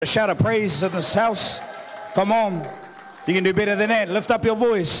A shout of praise in this house. Come on. You can do better than that. Lift up your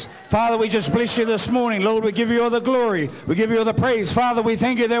voice. Father, we just bless you this morning. Lord, we give you all the glory. We give you all the praise. Father, we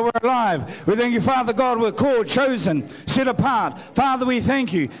thank you that we're alive. We thank you, Father God, we're called, chosen, set apart. Father, we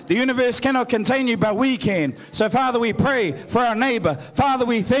thank you. The universe cannot contain you, but we can. So, Father, we pray for our neighbor. Father,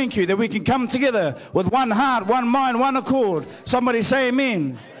 we thank you that we can come together with one heart, one mind, one accord. Somebody say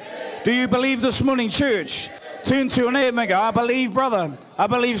amen. Do you believe this morning, church? Turn to your neighbor and go, I believe, brother. I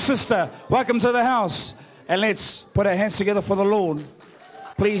believe, sister. Welcome to the house. And let's put our hands together for the Lord.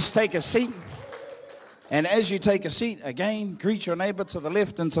 Please take a seat. And as you take a seat, again, greet your neighbor to the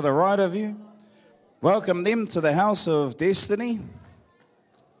left and to the right of you. Welcome them to the house of destiny.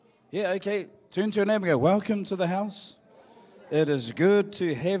 Yeah, okay. Turn to your neighbor and go, welcome to the house. It is good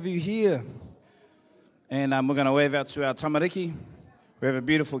to have you here. And we're going to wave out to our tamariki. We have a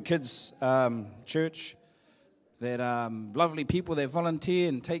beautiful kids church. That lovely people that volunteer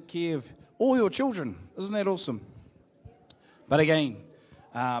and take care of all your children. Isn't that awesome? But again,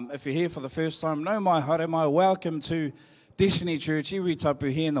 if you're here for the first time, no mai haere mai, welcome to Destiny Church,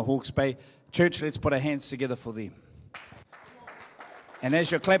 IwiTapu here in the Hawke's Bay. Church, let's put our hands together for them. And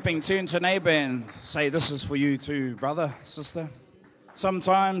as you're clapping, turn to neighbor and say, this is for you too, brother, sister.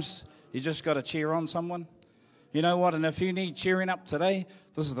 Sometimes you just got to cheer on someone. You know what? And if you need cheering up today,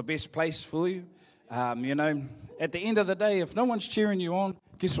 this is the best place for you. At the end of the day, if no one's cheering you on,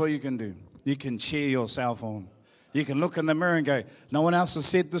 guess what you can do? You can cheer yourself on. You can look in the mirror and go, no one else has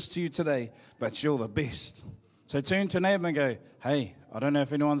said this to you today, but you're the best. So turn to neighbor and go, hey, I don't know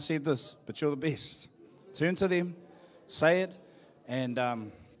if anyone said this, but you're the best. Turn to them, say it,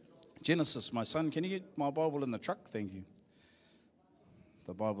 and Genesis, my son, can you get my Bible in the truck? Thank you.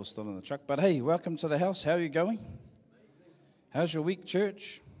 The Bible's still in the truck. But hey, welcome to the house. How are you going? How's your week,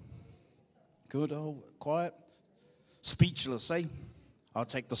 church? Good, quiet. Speechless, eh? I'll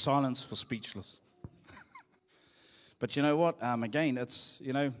take the silence for speechless. But you know what? Again, it's,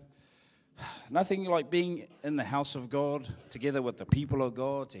 nothing like being in the house of God, together with the people of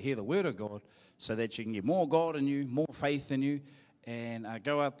God, to hear the word of God, so that you can get more God in you, more faith in you, and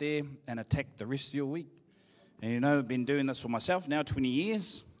go out there and attack the rest of your week. And I've been doing this for myself now 20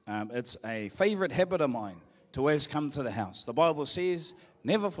 years. It's a favorite habit of mine to always come to the house. The Bible says,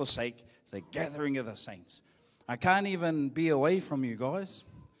 never forsake the gathering of the saints. I can't even be away from you guys,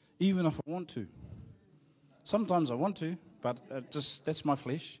 even if I want to. Sometimes I want to, but that's my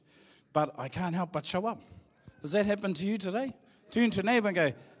flesh. But I can't help but show up. Does that happen to you today? Turn to neighbor and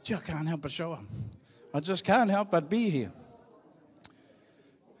go, gee, I can't help but show up. I just can't help but be here.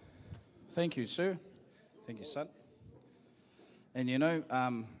 Thank you, sir. Thank you, son. And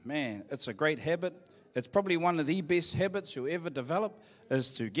man, it's a great habit. It's probably one of the best habits you'll ever develop is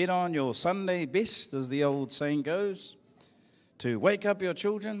to get on your Sunday best, as the old saying goes, to wake up your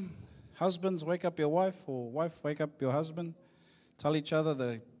children. Husbands, wake up your wife, or wife, wake up your husband. Tell each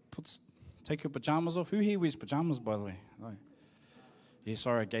other take your pajamas off. Who here wears pajamas, by the way? Oh. Yeah,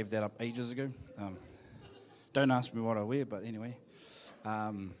 sorry, I gave that up ages ago. Don't ask me what I wear, but anyway.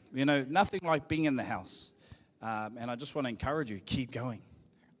 Nothing like being in the house. And I just want to encourage you, keep going.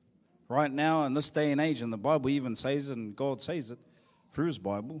 Right now, in this day and age, and the Bible even says it, and God says it through His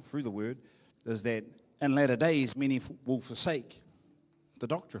Bible, through the Word, is that in latter days, many will forsake the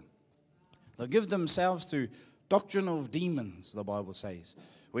doctrine. They'll give themselves to doctrine of demons, the Bible says,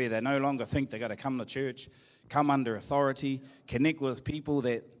 where they no longer think they've got to come to church, come under authority, connect with people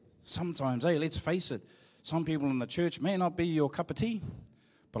that sometimes, hey, let's face it, some people in the church may not be your cup of tea.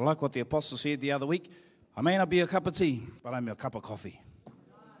 But like what the apostle said the other week, I may not be a cup of tea, but I'm your cup of coffee.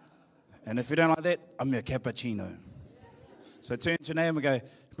 And if you don't like that, I'm your cappuccino. So turn to your neighbor and go,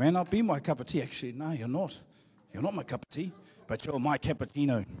 it may not be my cup of tea. Actually, no, you're not. You're not my cup of tea, but you're my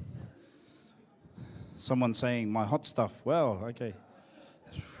cappuccino. Someone saying, my hot stuff. Well, okay.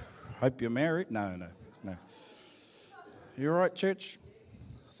 Hope you're married. No. You all right, church?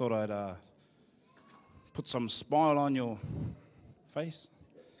 Thought I'd put some smile on your face.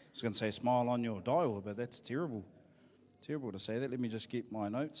 I was going to say smile on your dial, but that's terrible. Terrible to say that. Let me just get my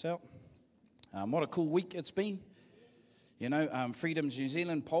notes out. What a cool week it's been. Freedom's New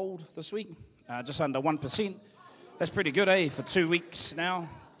Zealand polled this week, just under 1%. That's pretty good, eh, for 2 weeks now.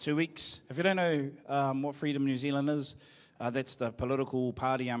 2 weeks. If you don't know what Freedom New Zealand is, that's the political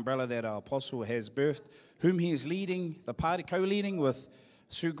party umbrella that our apostle has birthed, whom he is leading, the party, co-leading with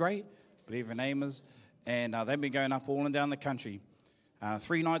Sue Gray, I believe her name is, and they've been going up all and down the country.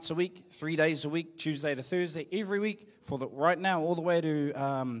 3 nights a week, 3 days a week, Tuesday to Thursday, every week, right now, all the way to,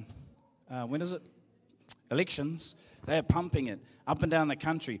 when is it? Elections. They're pumping it up and down the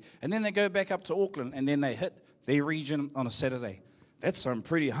country. And then they go back up to Auckland, and then they hit their region on a Saturday. That's some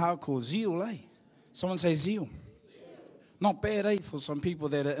pretty hardcore zeal, eh? Someone say zeal. Not bad, eh, for some people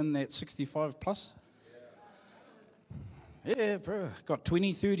that are in that 65 plus. Yeah, bro. Got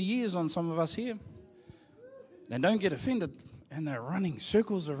 20, 30 years on some of us here. And don't get offended. And they're running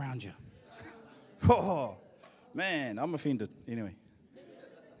circles around you. Oh, man, I'm offended. Anyway,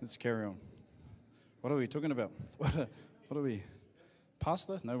 let's carry on. What are we talking about? What are we?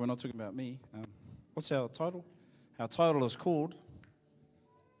 Pastor? No, we're not talking about me. What's our title? Our title is called,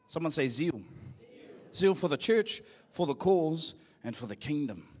 someone say zeal. Zeal for the church, for the cause, and for the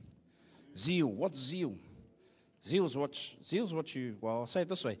kingdom. Zeal. What's zeal? Zeal's what you, well, I'll say it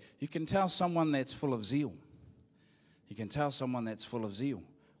this way. You can tell someone that's full of zeal. You can tell someone that's full of zeal.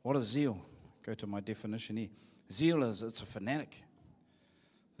 What is zeal? Go to my definition here. Zeal it's a fanatic.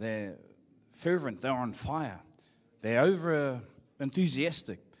 They're fervent. They're on fire. They're over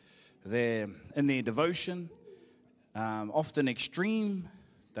enthusiastic. They're in their devotion, often extreme.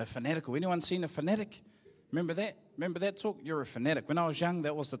 They're fanatical. Anyone seen a fanatic? Remember that? Remember that talk? You're a fanatic. When I was young,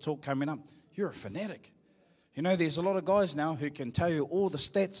 that was the talk coming up. You're a fanatic. You know, there's a lot of guys now who can tell you all the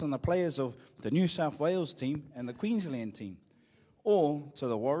stats on the players of the New South Wales team and the Queensland team. Or to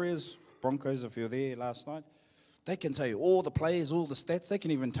the Warriors, Broncos, if you're there last night. They can tell you all the players, all the stats. They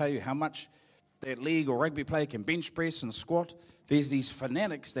can even tell you how much that league or rugby player can bench press and squat. There's these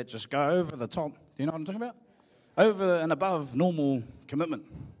fanatics that just go over the top. Do you know what I'm talking about? Over and above normal commitment.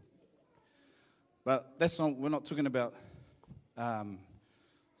 But we're not talking about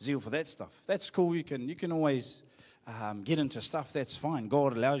zeal for that stuff. That's cool. You can always get into stuff. That's fine.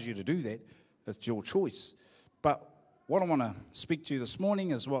 God allows you to do that. That's your choice. But what I want to speak to you this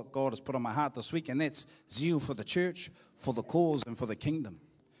morning is what God has put on my heart this week, and that's zeal for the church, for the cause, and for the kingdom.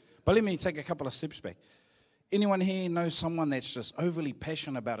 But let me take a couple of steps back. Anyone here know someone that's just overly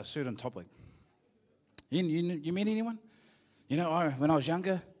passionate about a certain topic? You met anyone? You know, when I was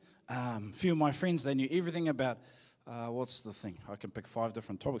younger, a few of my friends, they knew everything about, what's the thing? I can pick 5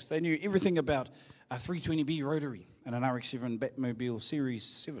 different topics. They knew everything about a 320B rotary and an RX-7 Batmobile Series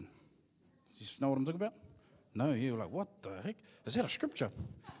 7. You know what I'm talking about? No, you're like, what the heck? Is that a scripture?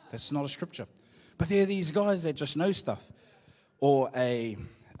 That's not a scripture. But there are these guys that just know stuff. Or a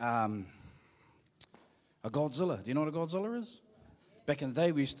Godzilla. Do you know what a Godzilla is? Back in the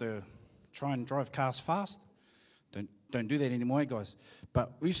day, we used to try and drive cars fast. Don't do that anymore, guys.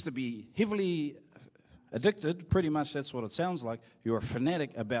 But we used to be heavily addicted. Pretty much that's what it sounds like. You're a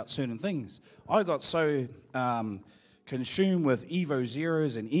fanatic about certain things. I got so consumed with Evo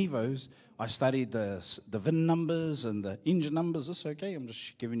Zeros and Evos, I studied the VIN numbers and the engine numbers. That's okay. I'm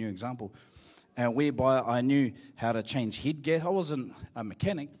just giving you an example. Whereby I knew how to change head gas. I wasn't a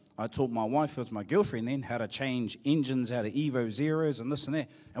mechanic. I taught my wife, who was my girlfriend then, how to change engines out of Evo Zeros and this and that.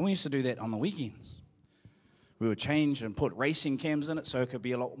 And we used to do that on the weekends. We would change and put racing cams in it so it could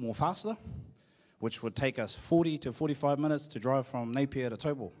be a lot more faster, which would take us 40 to 45 minutes to drive from Napier to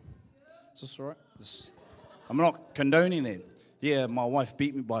Taupo. Is this all right? I'm not condoning that. Yeah, my wife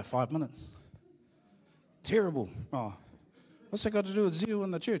beat me by 5 minutes. Terrible. Oh, what's that got to do with zeal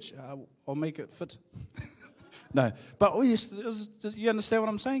in the church? I'll make it fit. No, but you understand what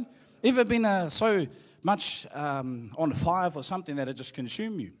I'm saying? Ever been so much on fire for something that it just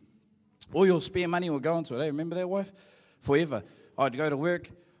consumed you? All your spare money will go into it. Hey, remember that, wife? Forever. I'd go to work,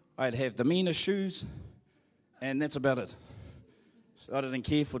 I'd have demeanor shoes, and that's about it. So I didn't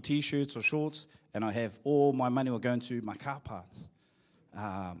care for T-shirts or shorts, and I have all my money will go into my car parts.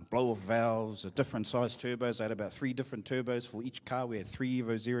 Blow-off valves, different size turbos. I had about 3 different turbos for each car. We had 3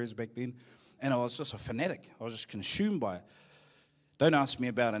 Evo Zeros back then. And I was just a fanatic. I was just consumed by it. Don't ask me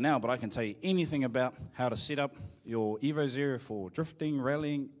about it now, but I can tell you anything about how to set up your Evo Zero for drifting,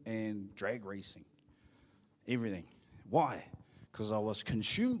 rallying, and drag racing. Everything. Why? Because I was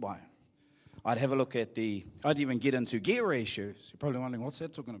consumed by it. I'd have a look at I'd even get into gear ratios. You're probably wondering, what's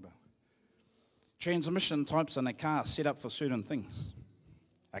that talking about? Transmission types in a car set up for certain things.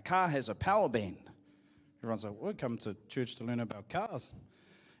 A car has a power band. Everyone's like, we come to church to learn about cars.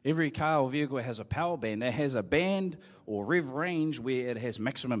 Every car or vehicle has a power band. It has a band or rev range where it has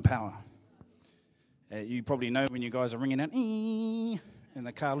maximum power. You probably know when you guys are ringing out, and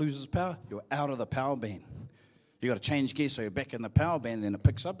the car loses power, you're out of the power band. You got to change gear so you're back in the power band, then it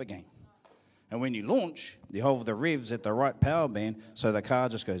picks up again. And when you launch, you hold the revs at the right power band, so the car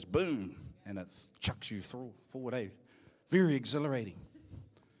just goes boom, and it chucks you through forward. Very exhilarating.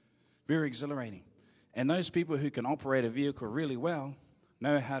 Very exhilarating. And those people who can operate a vehicle really well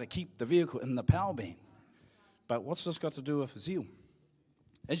know how to keep the vehicle in the power band. But what's this got to do with zeal?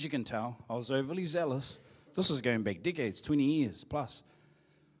 As you can tell, I was overly zealous. This is going back decades, 20 years plus,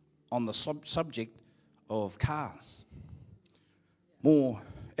 on the subject of cars. More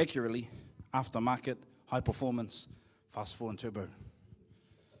accurately, aftermarket, high performance, fast 4 and turbo.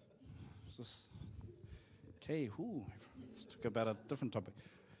 Okay, let's talk about a different topic.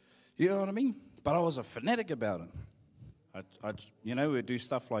 You know what I mean? But I was a fanatic about it. We'd do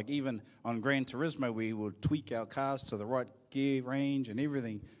stuff like, even on Gran Turismo, we would tweak our cars to the right gear range and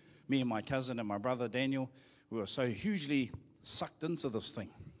everything. Me and my cousin and my brother Daniel, we were so hugely sucked into this thing.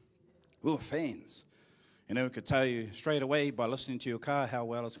 We were fans. We could tell you straight away by listening to your car how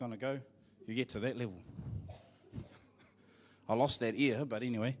well it's going to go. You get to that level. I lost that ear, but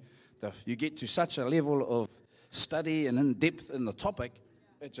anyway, you get to such a level of study and in depth in the topic,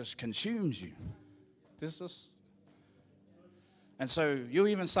 it just consumes you. And so you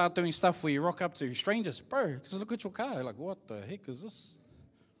even start doing stuff where you rock up to strangers. Bro, just look at your car. You're like, what the heck is this?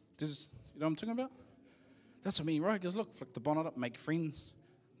 You know what I'm talking about? That's what I mean, right? Because look, flick the bonnet up, make friends.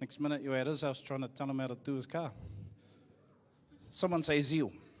 Next minute, you're at his house trying to tell him how to do his car. Someone say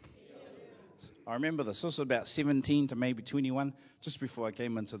Zeal. I remember this. This was about 17 to maybe 21, just before I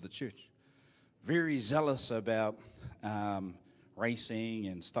came into the church. Very zealous about racing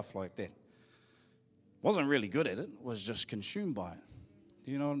and stuff like that. Wasn't really good at it. Was just consumed by it.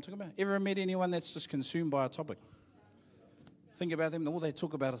 Do you know what I'm talking about? Ever met anyone that's just consumed by a topic? Think about them. All they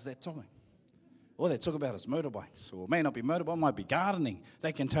talk about is that topic. All they talk about is motorbikes, or it may not be motorbike, it might be gardening.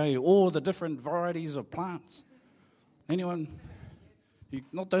 They can tell you all the different varieties of plants. Anyone?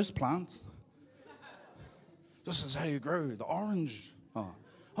 Not those plants. This is how you grow the orange.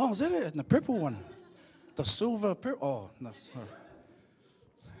 Oh, is that it? And the purple one. The silver purple. Oh, that's.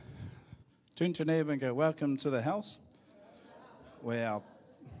 Turn to your neighbor and go, welcome to the house. Where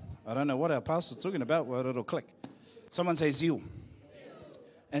I don't know what our pastor's talking about, but it'll click. Someone say zeal.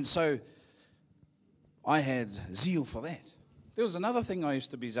 And so I had zeal for that. There was another thing I used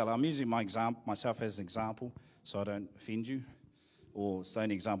to be zealous. I'm using myself as an example so I don't offend you, or it's the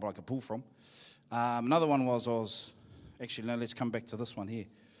only example I could pull from. Another one was actually, no, let's come back to this one here.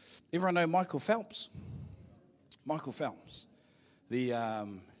 Everyone know Michael Phelps? Michael Phelps.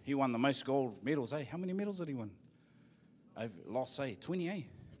 He won the most gold medals, eh? How many medals did he win? I've lost, 20, eh?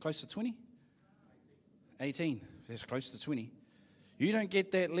 Close to 20? 18. That's close to 20. You don't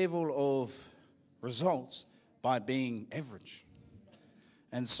get that level of results by being average.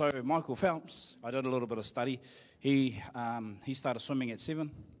 And so Michael Phelps, I did a little bit of study. He started swimming at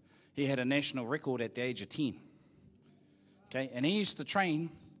 7. He had a national record at the age of 10. Okay, and he used to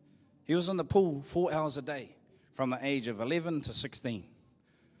train. He was in the pool 4 hours a day from the age of 11 to 16.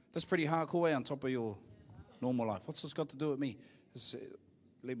 That's pretty hardcore, on top of your normal life. What's this got to do with me?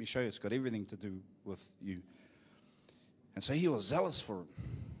 Let me show you. It's got everything to do with you. And so he was zealous for it.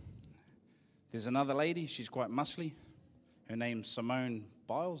 There's another lady. She's quite muscly. Her name's Simone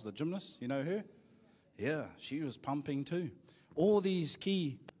Biles, the gymnast. You know her? Yeah, she was pumping too. All these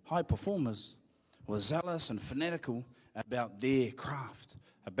key high performers were zealous and fanatical about their craft,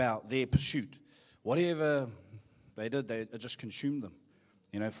 about their pursuit. Whatever they did, it just consumed them.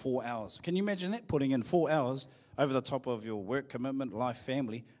 4 hours. Can you imagine that? Putting in 4 hours over the top of your work commitment, life,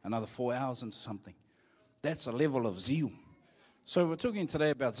 family, another 4 hours into something. That's a level of zeal. So we're talking today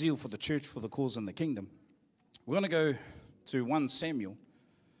about zeal for the church, for the cause and the kingdom. We're going to go to 1 Samuel,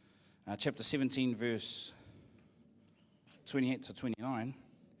 chapter 17, verse 28 to 29.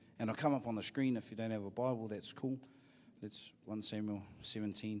 And it'll come up on the screen. If you don't have a Bible, that's cool. It's 1 Samuel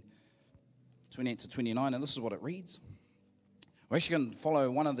 17, 28 to 29. And this is what it reads. We're actually going to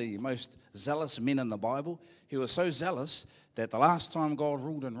follow one of the most zealous men in the Bible. He was so zealous that the last time God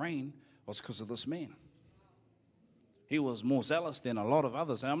ruled and reigned was because of this man. He was more zealous than a lot of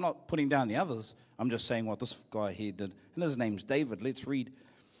others. And I'm not putting down the others. I'm just saying what this guy here did. And his name's David. Let's read.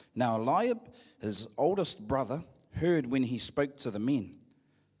 Now Eliab, his oldest brother, heard when he spoke to the men.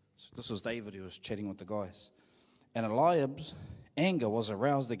 So this was David who was chatting with the guys. And Eliab's anger was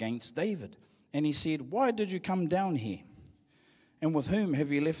aroused against David. And he said, why did you come down here? And with whom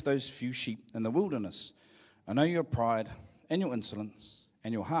have you left those few sheep in the wilderness? I know your pride and your insolence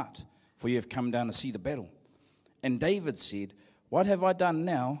and your heart, for you have come down to see the battle. And David said, what have I done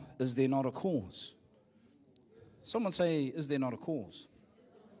now? Is there not a cause? Someone say, is there not a cause?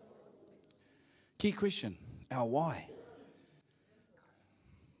 Key question, our why.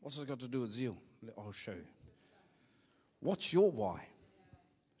 What's this got to do with zeal? I'll show you. What's your why?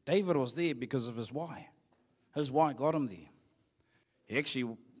 David was there because of his why. His why got him there. He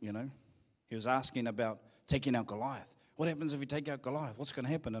actually, he was asking about taking out Goliath. What happens if you take out Goliath? What's going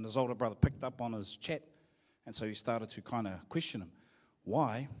to happen? And his older brother picked up on his chat. And so he started to kind of question him.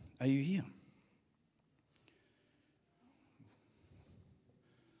 Why are you here?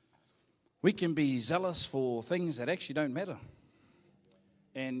 We can be zealous for things that actually don't matter.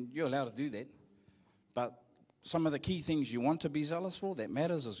 And you're allowed to do that. But some of the key things you want to be zealous for that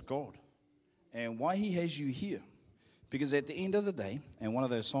matters is God and why he has you here. Because at the end of the day, and one of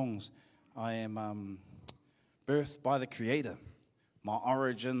those songs, I am birthed by the Creator, my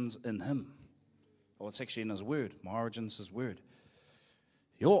origins in him. Well, it's actually in his word. My origins his word.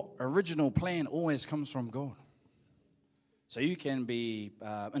 Your original plan always comes from God. So you can be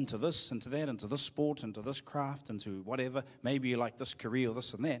into this, into that, into this sport, into this craft, into whatever. Maybe you like this career or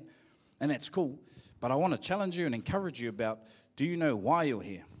this and that's cool. But I want to challenge you and encourage you about, do you know why you're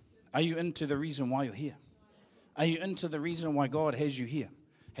here? Are you into the reason why you're here? Are you into the reason why God has you here,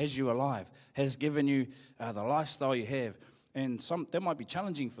 has you alive, has given you the lifestyle you have? And that might be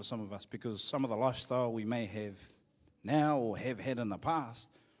challenging for some of us because some of the lifestyle we may have now or have had in the past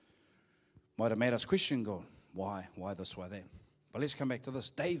might have made us question God. Why this, why that? But let's come back to this.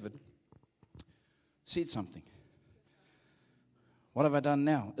 David said something. What have I done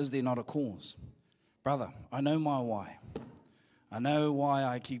now? Is there not a cause? Brother, I know my why. I know why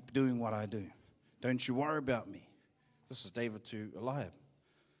I keep doing what I do. Don't you worry about me. This is David to Eliab.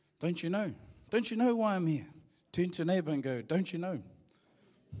 Don't you know? Don't you know why I'm here? Turn to your neighbor and go, don't you know?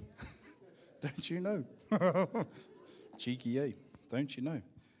 Don't you know? Cheeky, eh? Don't you know?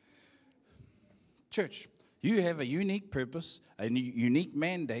 Church, you have a unique purpose, a unique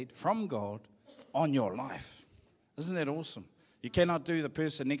mandate from God on your life. Isn't that awesome? You cannot do the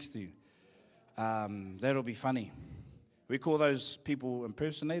person next to you. That'll be funny. We call those people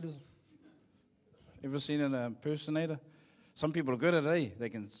impersonators. Ever seen an impersonator? Some people are good at it. They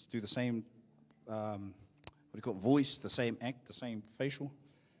can do the same, voice, the same act, the same facial.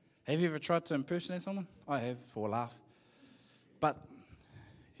 Have you ever tried to impersonate someone? I have, for a laugh. But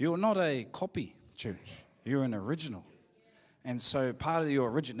you're not a copy, church. You're an original. And so part of your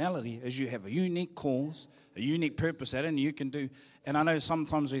originality is you have a unique cause, a unique purpose at it, and you can do. And I know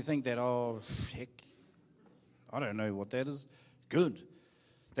sometimes we think that, oh, heck, I don't know what that is. Good.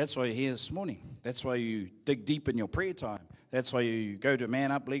 That's why you're here this morning. That's why you dig deep in your prayer time. That's why you go to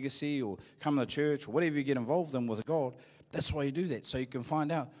Man Up Legacy or come to church or whatever you get involved in with God. That's why you do that, so you can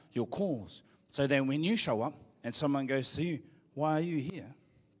find out your cause. So then when you show up and someone goes to you, why are you here?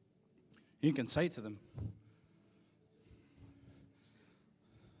 You can say to them,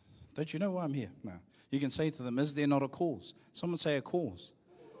 don't you know why I'm here? No. You can say to them, is there not a cause? Someone say a cause.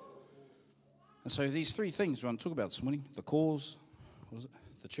 And so these three things we want to talk about this morning, the cause,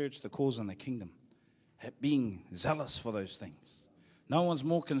 the church, the cause, and the kingdom. Being zealous for those things. No one's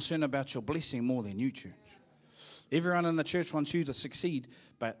more concerned about your blessing more than you, church. Everyone in the church wants you to succeed,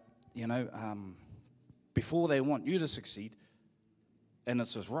 but, before they want you to succeed, and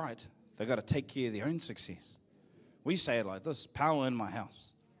it's just right, they've got to take care of their own success. We say it like this, power in my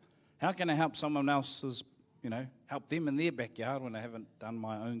house. How can I help someone else's, help them in their backyard when I haven't done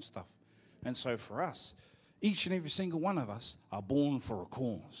my own stuff? And so for us, each and every single one of us are born for a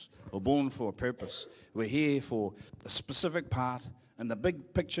cause. We're born for a purpose. We're here for a specific part and the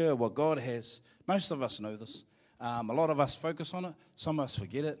big picture of what God has. Most of us know this. A lot of us focus on it. Some of us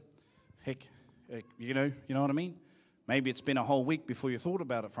forget it. Heck, you know what I mean? Maybe it's been a whole week before you thought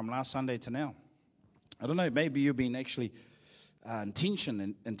about it from last Sunday to now. I don't know. Maybe you've been actually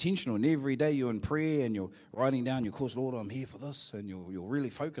intentional, and every day you're in prayer and you're writing down your course, Lord, I'm here for this, and you're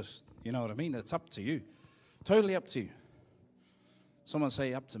really focused. You know what I mean? It's up to you. Totally up to you. Someone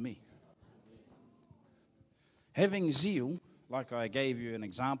say, up to me. Having zeal, like I gave you an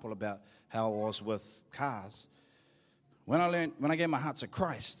example about how I was with cars, when I gave my heart to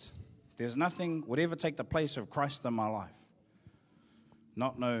Christ, there's nothing would ever take the place of Christ in my life.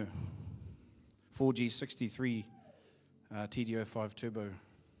 Not no 4G63 TD05 turbo.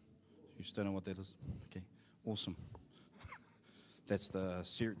 You still know what that is? Okay, awesome. That's the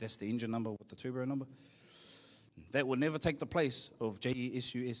engine number with the turbo number. That will never take the place of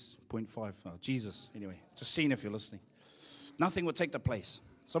JESUS.5. Oh, Jesus. Anyway, just seeing if you're listening. Nothing would take the place.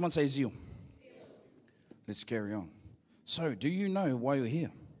 Someone say zeal. Let's carry on. So, do you know why you're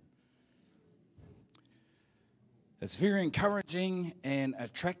here? It's very encouraging and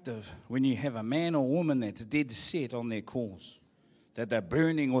attractive when you have a man or woman that's dead set on their cause, that they're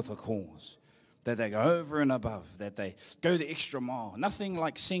burning with a cause, that they go over and above, that they go the extra mile. Nothing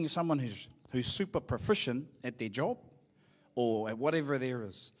like seeing someone who's super proficient at their job or at whatever there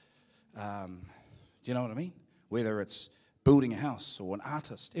is. Do you know what I mean? Whether it's building a house or an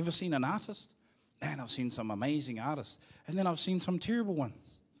artist. Ever seen an artist? Man, I've seen some amazing artists. And then I've seen some terrible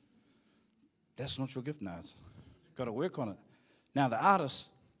ones. That's not your gift. No, it's got to work on it. Now, the artist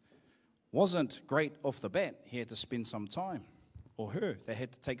wasn't great off the bat. He had to spend some time. Or her. They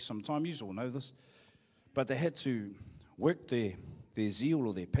had to take some time. You all know this. But they had to work their their zeal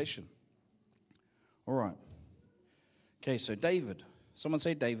or their passion. All right. Okay, so David. Someone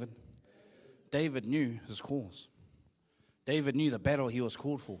say David. David knew his cause. David knew the battle he was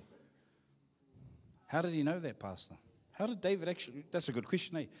called for. How did he know that, Pastor? How did David actually, that's a good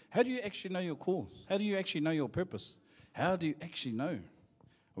question, eh? How do you actually know your cause? How do you actually know your purpose? How do you actually know?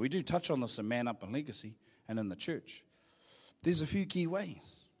 We do touch on this in Man Up and Legacy and in the church. There's a few key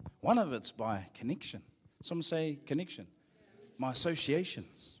ways. One of it's by connection. Some say connection. My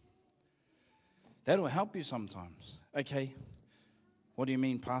associations. That'll help you sometimes. Okay, what do you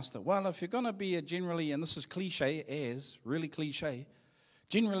mean, Pastor? Well, if you're going to be a generally, and this is cliche, really cliche,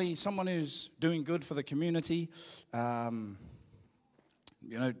 generally someone who's doing good for the community, is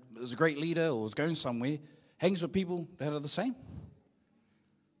a great leader or is going somewhere, hangs with people that are the same.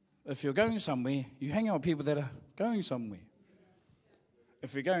 If you're going somewhere, you hang out with people that are going somewhere.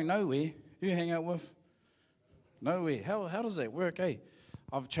 If you're going nowhere, you hang out with nowhere. How does that work, eh?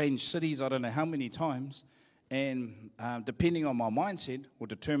 I've changed cities I don't know how many times, and depending on my mindset will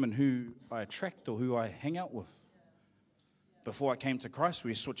determine who I attract or who I hang out with. Before I came to Christ,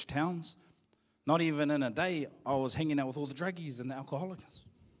 we switched towns. Not even in a day, I was hanging out with all the druggies and the alcoholics.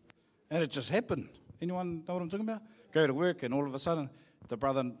 And it just happened. Anyone know what I'm talking about? Go to work, and all of a sudden, the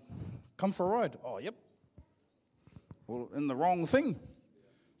brother, come for a ride. Oh, yep. Well, in the wrong thing.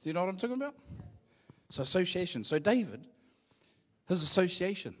 Do you know what I'm talking about? So association. So David, his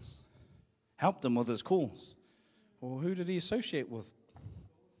associations helped him with his cause. Well, who did he associate with,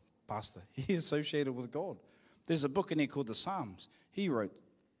 Pastor? He associated with God. There's a book in here called the Psalms. He wrote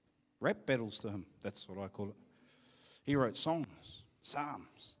rap battles to him. That's what I call it. He wrote songs,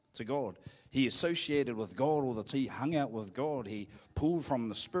 psalms to God. He associated with God all the time. He hung out with God. He pulled from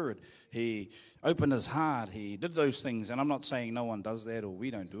the Spirit. He opened his heart. He did those things. And I'm not saying no one does that or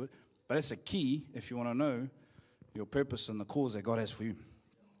we don't do it. But that's a key if you want to know your purpose and the cause that God has for you.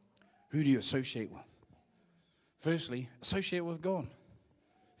 Who do you associate with? Firstly, associate with God.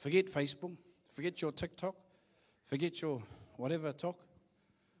 Forget Facebook. Forget your TikTok. Forget your whatever talk.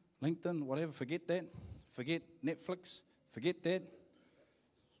 LinkedIn, whatever. Forget that. Forget Netflix. Forget that.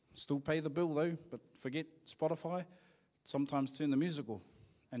 Still pay the bill though, but forget Spotify. Sometimes turn the music off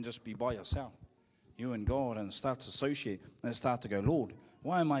and just be by yourself. You and God, and start to associate and start to go, Lord,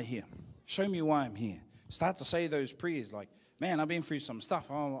 why am I here? Show me why I'm here. Start to say those prayers like, man, I've been through some stuff.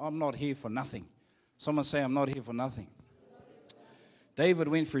 I'm not here for nothing. Someone say, I'm not here for nothing. David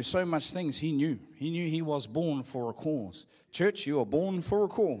went through so much things he knew. He knew he was born for a cause. Church, you are born for a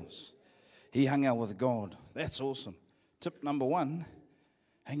cause. He hung out with God. That's awesome. Tip number 1,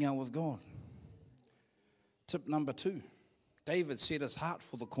 hang out with God. Tip number 2, David set his heart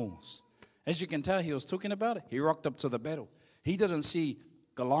for the cause. As you can tell, he was talking about it. He rocked up to the battle. He didn't see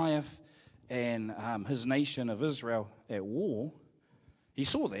Goliath and his nation of Israel at war. He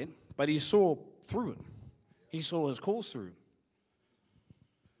saw that, but he saw through it. He saw his cause through it.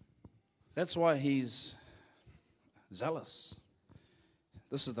 That's why he's zealous.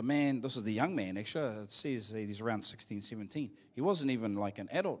 This is the young man, actually. It says that he's around 16, 17. He wasn't even like an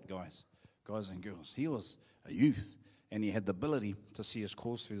adult, guys and girls. He was a youth, and he had the ability to see his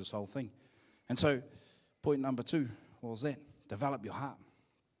cause through this whole thing. And so, point number 2, what was that? Develop your heart.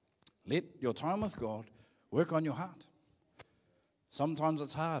 Let your time with God work on your heart. Sometimes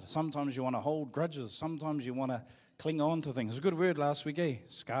it's hard. Sometimes you want to hold grudges. Sometimes you want to cling on to things. It was a good word last week, eh?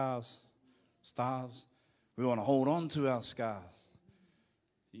 Scars, stars. We want to hold on to our scars.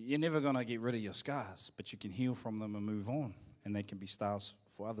 You're never going to get rid of your scars, but you can heal from them and move on. And they can be stars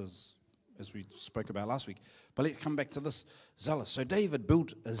for others, as we spoke about last week. But let's come back to this zealous. So David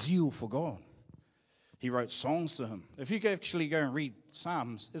built a zeal for God. He wrote songs to him. If you actually go and read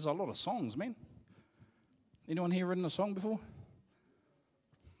Psalms, there's a lot of songs, man. Anyone here written a song before?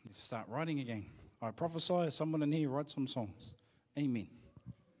 You start writing again. I prophesy someone in here write some songs. Amen.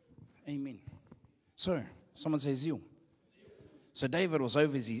 Amen. So, someone say zeal. So David was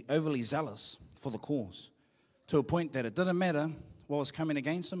overly zealous for the cause, to a point that it didn't matter what was coming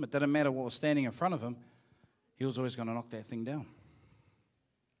against him. It didn't matter what was standing in front of him. He was always going to knock that thing down.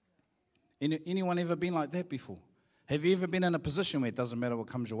 Anyone ever been like that before? Have you ever been in a position where it doesn't matter what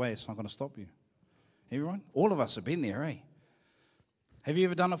comes your way, it's not going to stop you? Everyone? All of us have been there, eh? Have you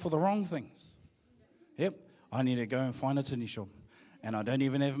ever done it for the wrong things? Yep. I need to go and find a tinny shop, and I don't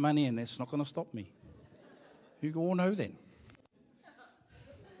even have money, and that's not going to stop me. You all know that.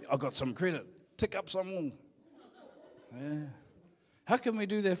 I got some credit. Tick up some more. Yeah. How can we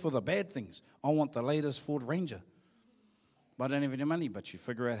do that for the bad things? I want the latest Ford Ranger, but I don't have any money, but you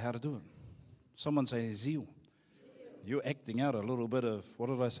figure out how to do it. Someone say zeal. You're acting out a little bit of, what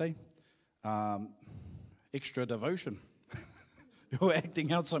did I say? Extra devotion. You're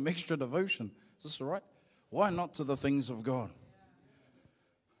acting out some extra devotion. Is this all right? Why not to the things of God?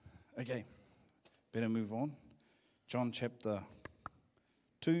 Okay, better move on. John chapter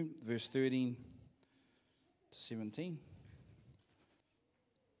 2, verse 13 to 17.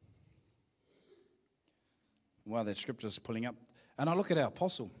 While that scripture is pulling up, and I look at our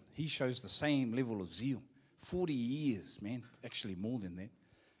apostle, he shows the same level of zeal. 40 years, man, actually more than that.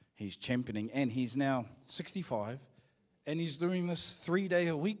 He's championing, and he's now 65, and he's doing this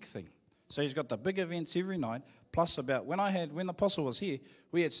 3-day-a-week thing. So he's got the big events every night, plus about, when the apostle was here,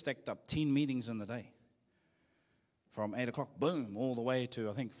 we had stacked up 10 meetings in the day. From 8 o'clock, boom, all the way to,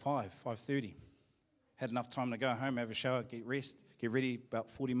 I think, 5:30. Had enough time to go home, have a shower, get rest, get ready about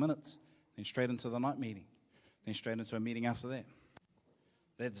 40 minutes, then straight into the night meeting, then straight into a meeting after that.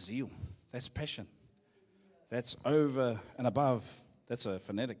 That's zeal. That's passion. That's over and above. That's a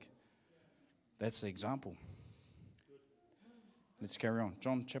fanatic. That's the example. Let's carry on.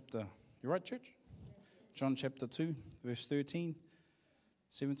 John chapter, you right, church? John chapter 2, verse 13,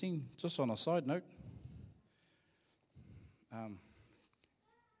 17. Just on a side note,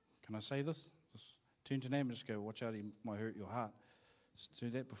 can I say this? Just turn to name and just go, watch out, he might hurt your heart. Just do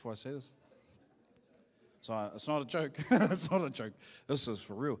that before I say this. So it's not a joke. It's not a joke. This is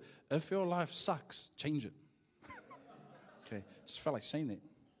for real. If your life sucks, change it. Okay, just felt like saying that.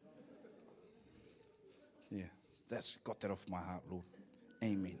 Yeah, that's got that off my heart, Lord.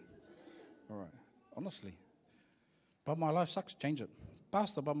 Amen. All right, honestly. But my life sucks, change it.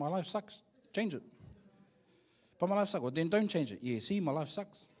 Pastor, but my life sucks, change it. But my life sucks, well then don't change it. Yeah, see, my life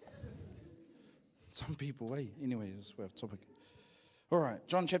sucks. Some people, hey. Anyway, this is way off topic. All right,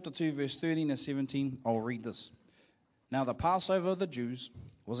 John chapter 2, verse 13 and 17. I'll read this. Now the Passover of the Jews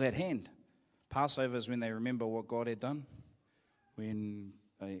was at hand. Passover is when they remember what God had done. When,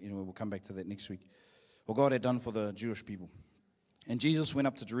 we'll come back to that next week. What God had done for the Jewish people. And Jesus went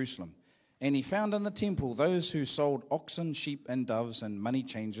up to Jerusalem. And he found in the temple those who sold oxen, sheep, and doves, and money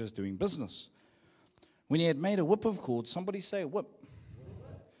changers doing business. When he had made a whip of cords, somebody say a whip.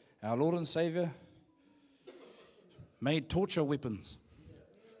 Our Lord and Savior made torture weapons.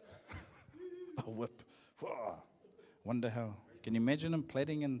 A whip. Whoa. Wonder how. Can you imagine him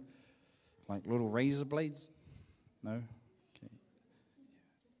plaiting in like little razor blades? No? Okay.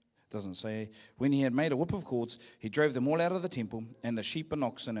 Doesn't say. When he had made a whip of cords, he drove them all out of the temple and the sheep and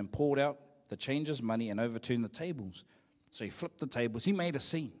oxen and poured out the changers' money and overturned the tables. So he flipped the tables. He made a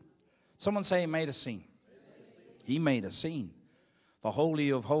scene. Someone say he made a scene. He made a scene. The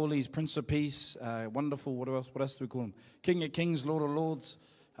Holy of Holies, Prince of Peace, wonderful, what else do we call him? King of Kings, Lord of Lords,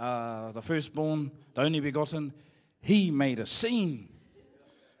 the firstborn, the only begotten. He made a scene.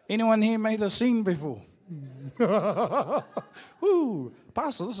 Anyone here made a scene before? Woo,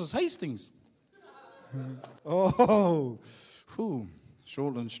 Pastor, this is Hastings. Oh, whew,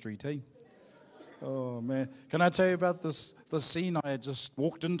 Shortland Street, eh? Oh, man. Can I tell you about this scene I had just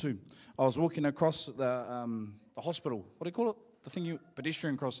walked into? I was walking across the hospital. What do you call it? The thing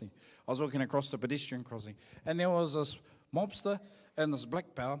pedestrian crossing. I was walking across the pedestrian crossing, and there was this mobster and this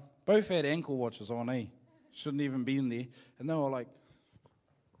black power. Both had ankle watches on, eh? Shouldn't even be in there. And they were like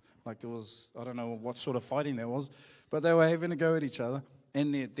it was, I don't know what sort of fighting there was, but they were having to go at each other,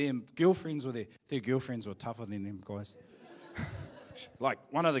 and their girlfriends were there. Their girlfriends were tougher than them guys. Like,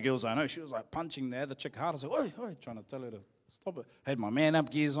 one of the girls I know, she was like punching the other chick hard. I was like, oi, trying to tell her to stop it. Had my man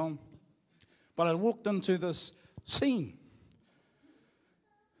up gears on. But I walked into this scene.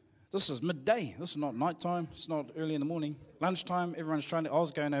 This is midday. This is not nighttime. It's not early in the morning. Lunchtime, everyone's I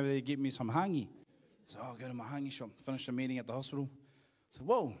was going over there to get me some hangi. So I'll go to my hangi shop, finish the meeting at the hospital. So,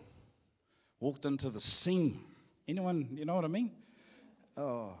 whoa. Walked into the scene. Anyone, you know what I mean?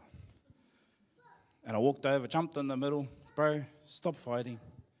 Oh. And I walked over, jumped in the middle. Bro, stop fighting.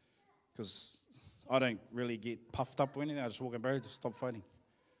 Because I don't really get puffed up or anything. I just walk in, bro, just stop fighting.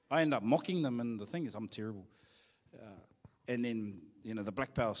 I end up mocking them, and the thing is, I'm terrible. And then, the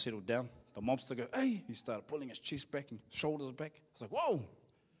black power settled down. The mobster go, hey, he started pulling his chest back and shoulders back. I was like, whoa,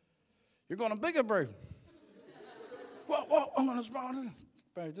 you're going bigger, bro. What? I'm going to smash it.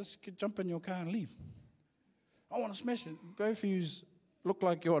 Bro, just jump in your car and leave. I want to smash it. Both of you look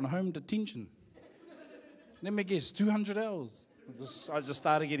like you're on home detention. Let me guess, 200 hours. I just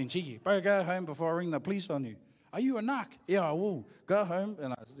started getting cheeky. Bro, go home before I ring the police on you. Are you a narc? Yeah, I will. Go home.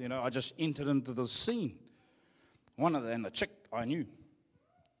 And I just entered into the scene. And the chick I knew.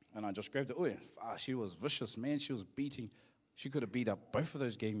 And I just grabbed her. Oh, she was vicious, man. She was beating. She could have beat up both of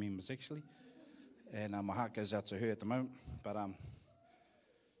those gang members, actually. And my heart goes out to her at the moment. But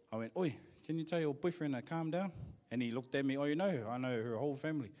I went, oi, can you tell your boyfriend to calm down? And he looked at me, I know her whole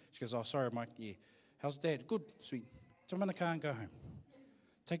family. She goes, oh, sorry, Mike. Yeah. How's Dad? Good, sweet. Jump in the car and go home.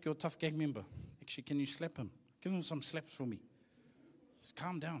 take your tough gang member. Actually, can you slap him? Give him some slaps for me. Just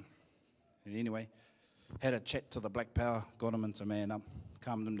calm down. And anyway, had a chat to the black power, got him into man up,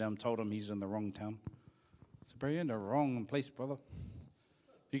 calmed him down, told him he's in the wrong town. I said, bro, you're in the wrong place, brother.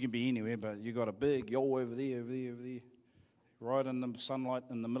 You can be anywhere, but you got a big yo over there. Right in the sunlight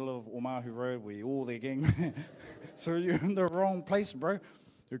in the middle of Omahu Road where all their gang. So you're in the wrong place, bro.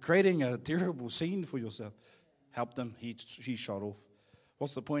 You're creating a terrible scene for yourself. Helped him. He shot off.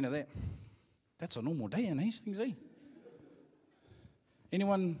 What's the point of that? That's a normal day in Hastings, eh?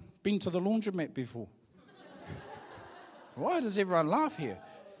 Anyone been to the laundromat before? Why does everyone laugh here?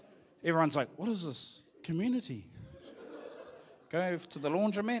 Everyone's like, what is this community? Go to the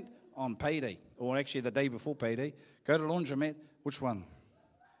laundromat on payday, or actually the day before payday. Go to the laundromat. Which one?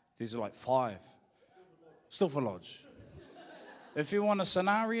 There's like 5. Stilfer Lodge. If you want a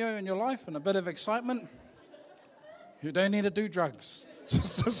scenario in your life and a bit of excitement, you don't need to do drugs.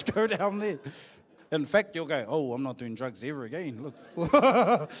 Just go down there. In fact, you'll go, oh, I'm not doing drugs ever again.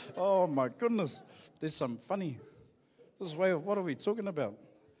 Look. Oh, my goodness. There's some funny. This is way of, what are we talking about?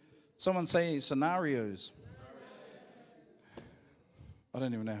 Someone say scenarios. I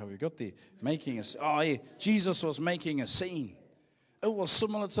don't even know how we got there. Jesus was making a scene. It was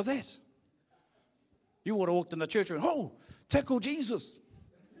similar to that. You would have walked in the church and went, oh, tackle Jesus.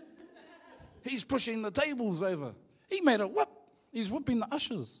 He's pushing the tables over. He made a whip. He's whipping the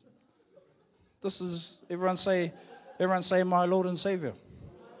ushers. This is, everyone say, my Lord and Savior.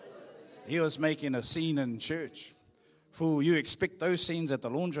 He was making a scene in church. Fool, you expect those scenes at the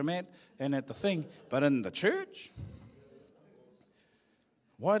laundromat and at the thing, but in the church?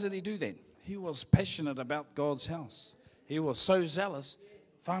 Why did he do that? He was passionate about God's house. He was so zealous.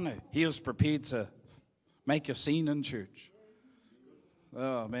 Whānau, he was prepared to make a scene in church.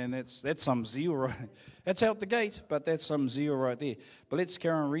 Oh, man, that's some zeal, right? That's out the gate, but that's some zeal right there. But let's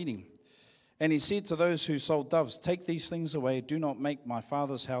carry on reading. And he said to those who sold doves, take these things away. Do not make my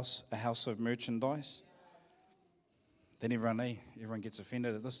Father's house a house of merchandise. Then everyone gets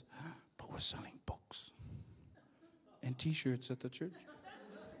offended at this. But we're selling books and T-shirts at the church.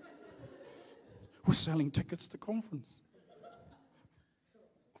 We're selling tickets to conference.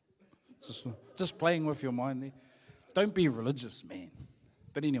 Just playing with your mind there. Don't be religious, man.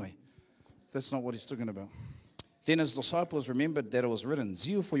 But anyway, that's not what he's talking about. Then his disciples remembered that it was written,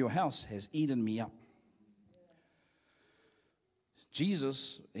 zeal for your house has eaten me up.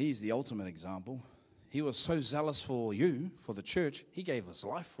 Jesus, he's the ultimate example. He was so zealous for you, for the church, he gave his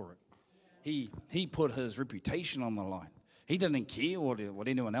life for it. He put his reputation on the line. He didn't care what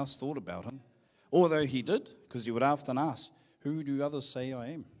anyone else thought about him. Although he did, because he would often ask, who do others say I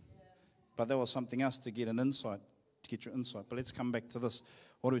am? But there was something else to get your insight. But let's come back to this.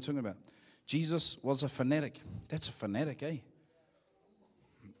 What are we talking about? Jesus was a fanatic. That's a fanatic, eh?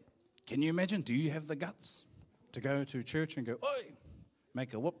 Can you imagine? Do you have the guts to go to church and go, oi,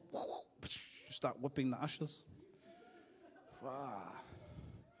 make a whip, start whipping the ushers? Wow.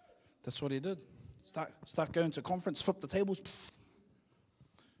 That's what he did. Start going to conference, flip the tables.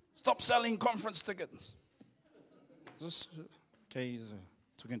 Stop selling conference tickets. He's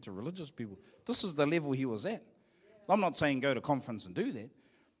talking to religious people. This is the level he was at. I'm not saying go to conference and do that,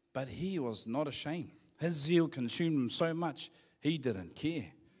 but he was not ashamed. His zeal consumed him so much, he didn't care.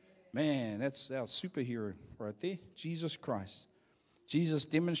 Man, that's our superhero right there, Jesus Christ. Jesus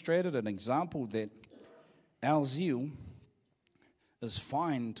demonstrated an example that our zeal is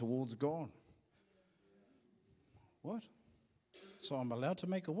fine towards God. What? So I'm allowed to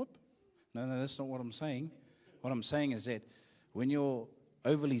make a whip? No, that's not what I'm saying. What I'm saying is that when you're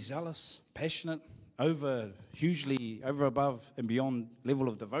overly zealous, passionate, hugely over above and beyond level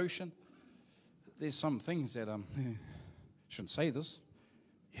of devotion, there's some things that shouldn't say this,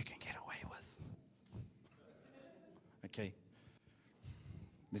 you can get away with. Okay.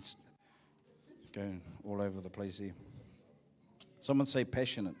 Let's go all over the place here. Someone say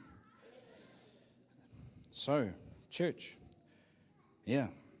passionate. So, church, yeah.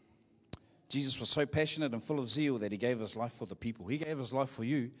 Jesus was so passionate and full of zeal that he gave his life for the people. He gave his life for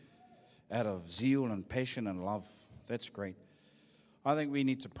you out of zeal and passion and love. That's great. I think we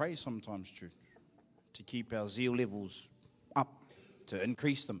need to pray sometimes, church, to keep our zeal levels up, to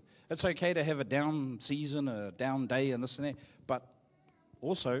increase them. It's okay to have a down season, a down day and this and that, but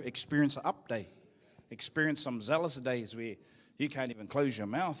also experience an up day. Experience some zealous days where you can't even close your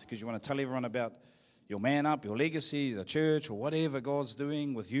mouth because you want to tell everyone about your man up, your legacy, the church, or whatever God's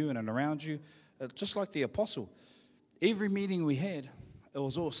doing with you and around you. Just like the apostle. Every meeting we had, it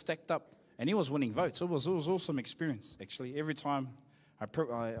was all stacked up. And he was winning votes. It was awesome experience, actually. Every time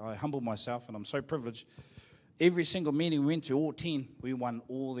I humble myself, and I'm so privileged. Every single meeting we went to, all 10, we won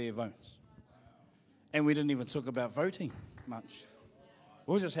all their votes. And we didn't even talk about voting much.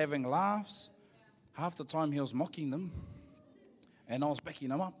 We were just having laughs. Half the time he was mocking them, and I was backing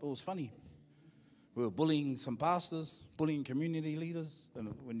them up. It was funny. We were bullying some pastors, bullying community leaders.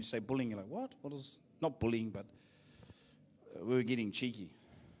 And when you say bullying, you're like, what? What is... Not bullying, but we were getting cheeky.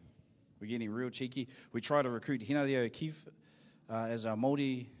 We're getting real cheeky. We tried to recruit Hinari O'Keefe as our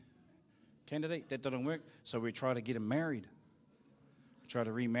Māori candidate. That didn't work, so we tried to get him married. We tried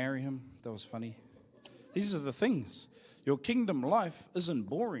to remarry him. That was funny. These are the things. Your kingdom life isn't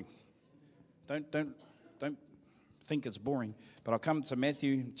boring. Don't think it's boring. But I'll come to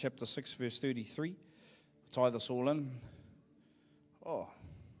Matthew chapter 6, verse 33. Tie this all in. Oh,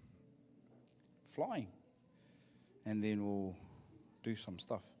 flying. And then we'll do some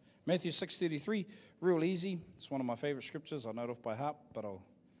stuff. Matthew 6:33, real easy. It's one of my favorite scriptures. I know it off by heart, but I'll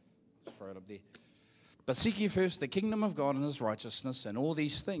throw it up there. But seek ye first the kingdom of God and his righteousness, and all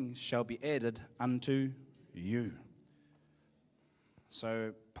these things shall be added unto you.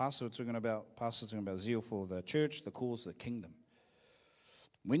 So Pastor's talking about zeal for the church, the cause, the kingdom.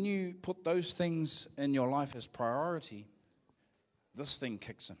 When you put those things in your life as priority, this thing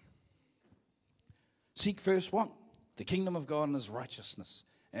kicks in. Seek first what? The kingdom of God and his righteousness,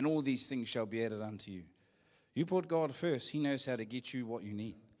 and all these things shall be added unto you. You put God first, he knows how to get you what you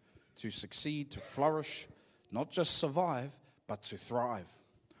need to succeed, to flourish, not just survive, but to thrive.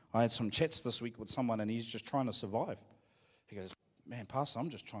 I had some chats this week with someone, and he's just trying to survive. He goes, man, Pastor, I'm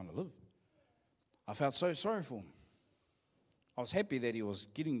just trying to live. I felt so sorry for him. I was happy that he was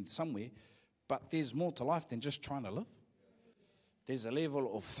getting somewhere, but there's more to life than just trying to live. There's a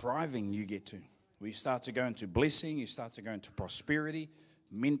level of thriving you get to, where you start to go into blessing, you start to go into prosperity,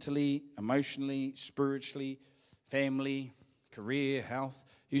 mentally, emotionally, spiritually, family, career, health.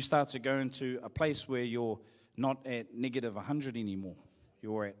 You start to go into a place where you're not at negative 100 anymore.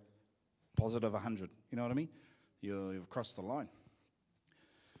 You're at positive 100. You know what I mean? You've crossed the line.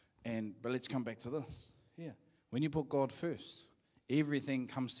 But let's come back to this. Yeah. When you put God first, everything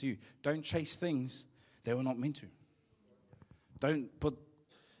comes to you. Don't chase things that were not meant to. Don't put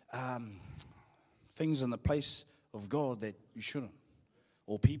things in the place of God that you shouldn't.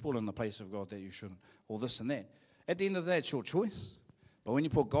 Or people in the place of God that you shouldn't. Or this and that. At the end of the day, it's your choice. But when you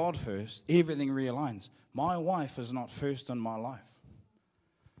put God first, everything realigns. My wife is not first in my life.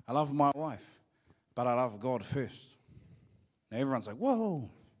 I love my wife, but I love God first. Now everyone's like, whoa,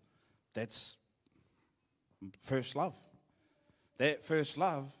 that's first love. That first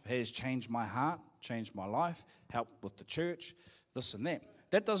love has changed my heart, changed my life, helped with the church, this and that.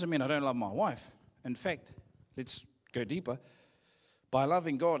 That doesn't mean I don't love my wife. In fact, let's go deeper. By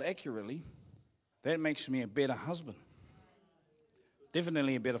loving God accurately, that makes me a better husband.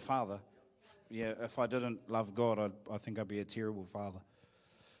 Definitely a better father. Yeah, if I didn't love God, I think I'd be a terrible father.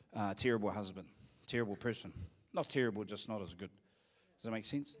 Terrible husband. Terrible person. Not terrible, just not as good. Does that make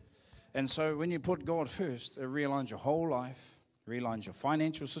sense? And so when you put God first, it realigns your whole life, realigns your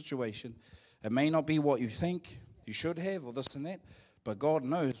financial situation. It may not be what you think you should have or this and that, but God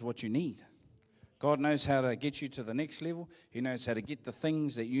knows what you need. God knows how to get you to the next level. He knows how to get the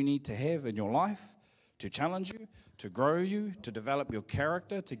things that you need to have in your life to challenge you, to grow you, to develop your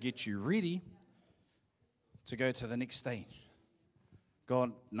character, to get you ready to go to the next stage.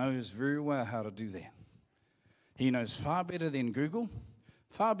 God knows very well how to do that. He knows far better than Google,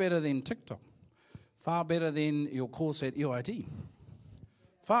 far better than TikTok, far better than your course at IwiTapu,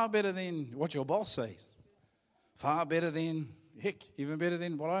 far better than what your boss says, far better than, heck, even better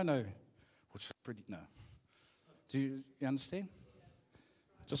than what I know, which is pretty, no. Do you understand?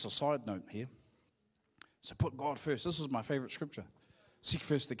 Just a side note here. So put God first. This is my favorite scripture. Seek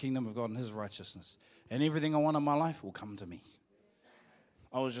first the kingdom of God and his righteousness, and everything I want in my life will come to me.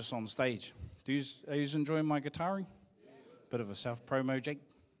 I was just on stage. Are you enjoying my guitaring? Bit of a self-promo, Jake.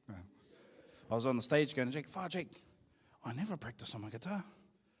 I was on the stage going, Jake, I never practice on my guitar.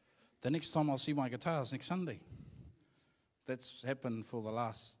 The next time I'll see my guitar is next Sunday. That's happened for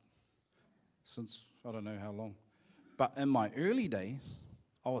the since I don't know how long. But in my early days,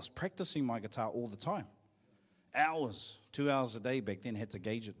 I was practicing my guitar all the time. Hours, 2 hours a day back then, had to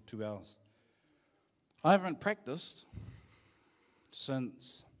gauge it, 2 hours. I haven't practiced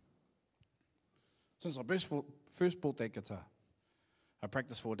since I first bought that guitar. I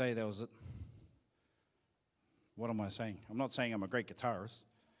practiced for a day, that was it. What am I saying? I'm not saying I'm a great guitarist.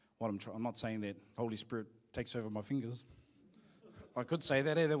 I'm not saying that Holy Spirit takes over my fingers. I could say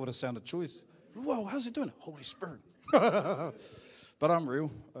that, that would have sounded choice. Whoa, how's it doing it? Holy Spirit. But I'm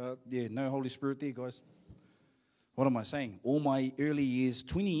real. No Holy Spirit there, guys. What am I saying? All my early years,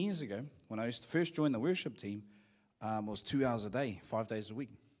 20 years ago, when I used to first join the worship team, it was 2 hours a day, 5 days a week,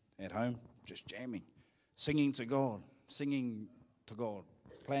 at home, just jamming, singing to God,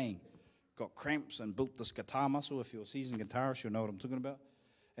 playing. Got cramps and built this guitar muscle. If you're a seasoned guitarist, you'll know what I'm talking about.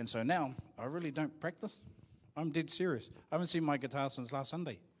 And so now, I really don't practice. I'm dead serious. I haven't seen my guitar since last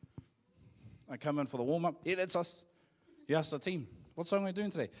Sunday. I come in for the warm-up. Yeah, that's us. You ask the team, what song are we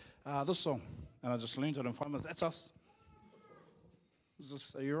doing today? This song. And I just learned it in 5 minutes. That's us.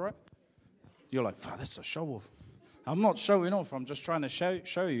 Are you all right? You're like, that's a show-off. I'm not showing off. I'm just trying to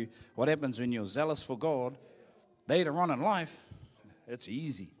show you what happens when you're zealous for God. Later on in life, it's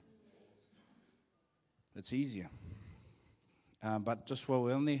easy. It's easier. But just while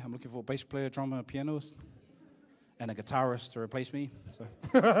we're on there, I'm looking for a bass player, drummer, a pianist, and a guitarist to replace me.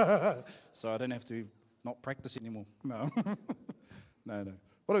 So I don't have to not practice anymore. No. No.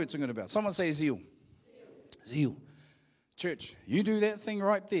 What are we talking about? Someone say zeal. Zeal. Church, you do that thing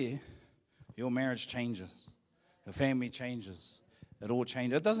right there, your marriage changes. Your family changes. It all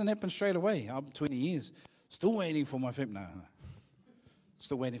changes. It doesn't happen straight away. I'm 20 years. Still waiting for my family. No.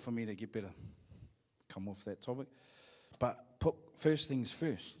 Still waiting for me to get better. Come off that topic. But put first things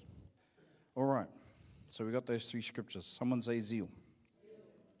first. All right. So we got those 3 scriptures. Someone say zeal.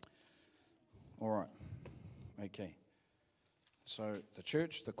 All right. Okay. So the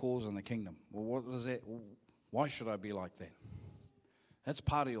church, the cause, and the kingdom. Well, what is that? Why should I be like that? That's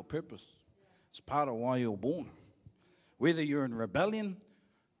part of your purpose. It's part of why you're born. Whether you're in rebellion,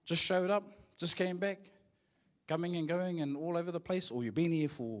 just showed up, just came back, coming and going and all over the place, or you've been here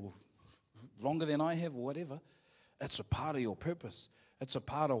for longer than I have or whatever, it's a part of your purpose. It's a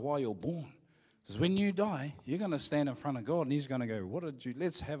part of why you're born. Because when you die, you're going to stand in front of God and he's going to go,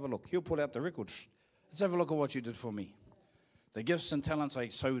 let's have a look. He'll pull out the records. Let's have a look at what you did for me. The gifts and talents I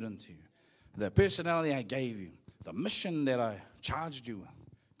sowed into you. The personality I gave you. The mission that I charged you with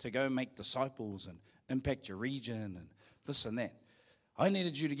to go make disciples and impact your region and this and that. I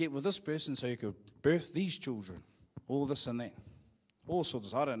needed you to get with this person so you could birth these children. All this and that. All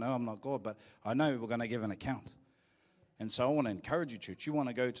sorts. I don't know, I'm not God, but I know we're going to give an account. And so I want to encourage you, church. You want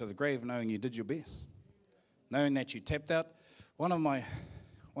to go to the grave knowing you did your best. Knowing that you tapped out.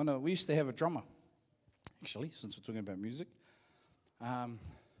 We used to have a drummer, actually, since we're talking about music.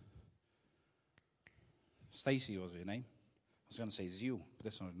 Stacy was her name. I was going to say Zeal, but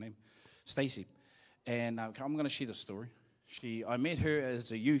that's not her name. Stacy. And I'm going to share the story. I met her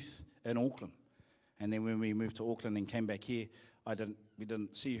as a youth in Auckland. And then when we moved to Auckland and came back here, we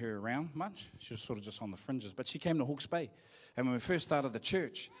didn't see her around much. She was sort of just on the fringes. But she came to Hawke's Bay. And when we first started the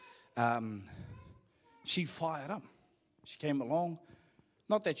church, she fired up. She came along.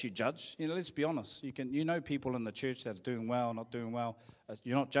 Not that you judge. Let's be honest. You know people in the church that are doing well, not doing well.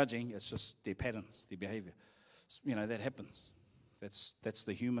 You're not judging. It's just their patterns, their behavior. That happens. That's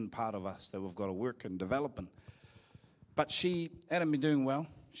the human part of us that we've got to work and develop in. But she hadn't been doing well.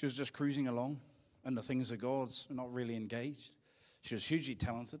 She was just cruising along in the things of God's, not really engaged. She was hugely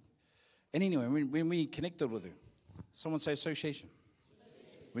talented. And anyway, when we connected with her, someone say association.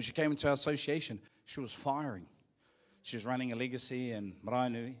 When she came into our association, she was firing. She was running a legacy in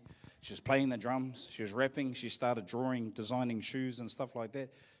Maraenui. She was playing the drums. She was rapping. She started designing shoes and stuff like that.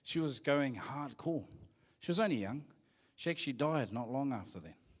 She was going hardcore. She was only young. She actually died not long after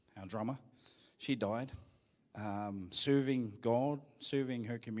that, our drummer. She died serving God, serving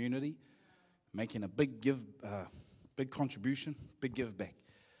her community, making a big contribution, big give back.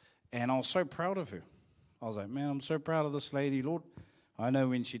 And I was so proud of her. I was like, man, I'm so proud of this lady, Lord. I know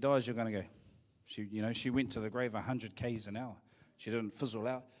when she dies, you're going to go. She went to the grave 100 k's an hour. She didn't fizzle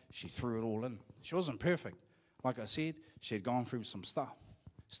out. She threw it all in. She wasn't perfect. Like I said, she had gone through some stuff.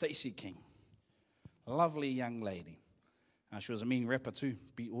 Stacey King, lovely young lady. She was a mean rapper too.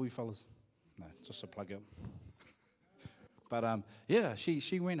 Beat all you fellas. No, just a plug out. But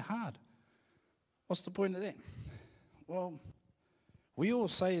she went hard. What's the point of that? Well, we all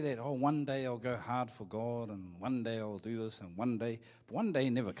say that, one day I'll go hard for God, and one day I'll do this, and but one day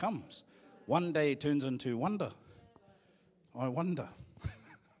never comes. One day turns into wonder. I wonder.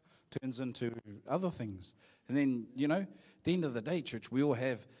 Turns into other things. And then, at the end of the day, church, we all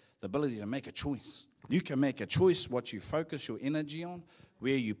have the ability to make a choice. You can make a choice what you focus your energy on,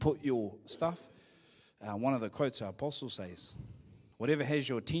 where you put your stuff. One of the quotes our apostle says, whatever has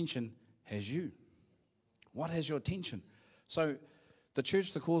your attention has you. What has your attention? So the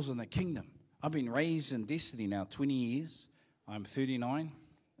church, the cause, and the kingdom. I've been raised in destiny now 20 years. I'm 39.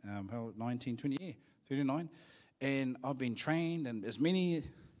 19, 20, 39. And I've been trained, and as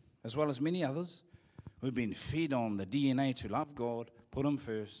well as many others, we've been fed on the DNA to love God, put Him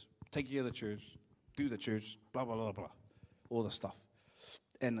first, take care of the church, do the church, blah, blah, blah, blah, all the stuff.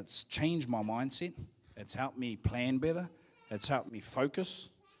 and it's changed my mindset. It's helped me plan better. It's helped me focus.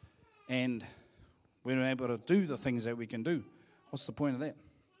 And we're able to do the things that we can do. What's the point of that?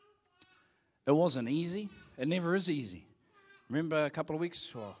 It wasn't easy. It never is easy. Remember a couple of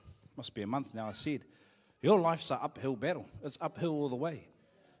weeks, or must be a month now, I said, your life's an uphill battle. It's uphill all the way.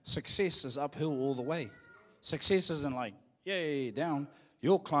 Success is uphill all the way. Success isn't like, yay, down.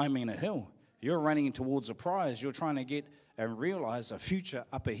 You're climbing a hill. You're running towards a prize. You're trying to get and realize a future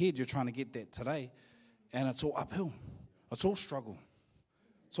up ahead. You're trying to get that today. And it's all uphill. It's all struggle.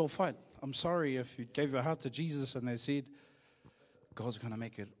 It's all fight. I'm sorry if you gave your heart to Jesus and they said, God's going to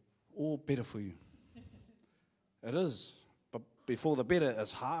make it all better for you. It is. But before the better,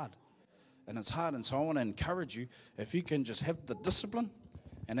 it's hard. And it's hard. And so I want to encourage you, if you can just have the discipline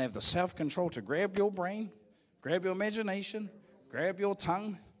and have the self-control to grab your brain, grab your imagination, grab your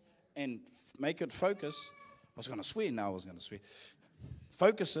tongue, and make it focus. I was going to swear. No, I was going to swear.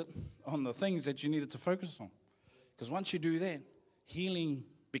 Focus it on the things that you needed to focus on. Because once you do that, healing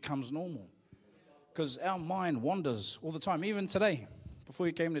becomes normal. Because our mind wanders all the time. Even today, before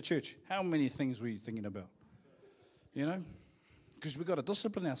you came to church, how many things were you thinking about? You know? Because we've got to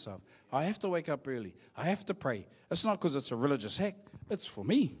discipline ourselves. I have to wake up early. I have to pray. It's not because it's a religious act. It's for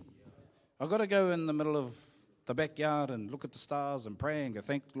me. I've got to go in the middle of the backyard and look at the stars and pray and go,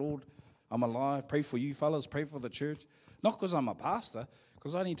 thank the Lord, I'm alive. Pray for you fellas. Pray for the church. Not because I'm a pastor,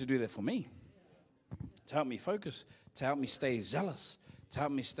 because I need to do that for me. To help me focus. To help me stay zealous. To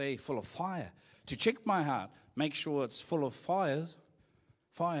help me stay full of fire. To check my heart. Make sure it's full of fire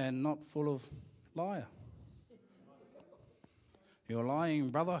and not full of liar. You're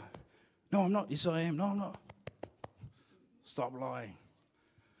lying, brother. No, I'm not. Yes, I am. No, I'm not. Stop lying.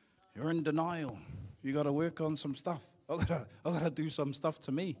 You're in denial. You got to work on some stuff. I got to do some stuff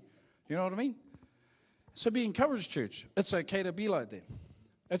to me. You know what I mean? So be encouraged, church. It's okay to be like that.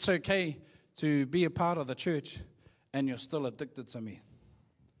 It's okay to be a part of the church and you're still addicted to meth.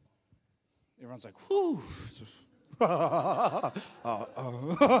 Everyone's like, whoo.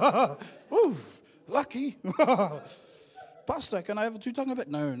 Woo, lucky. Pastor, can I have a two-tongue a bit?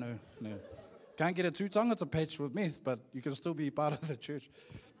 No. Can't get a two-tongue, it's a patch with meth, but you can still be part of the church.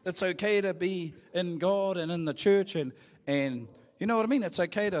 It's okay to be in God and in the church, and you know what I mean? It's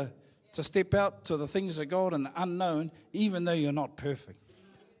okay to step out to the things of God and the unknown, even though you're not perfect.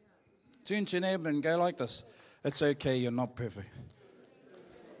 Turn to your neighbor and go like this. It's okay, you're not perfect.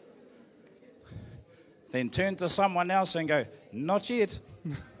 Then turn to someone else and go, not yet.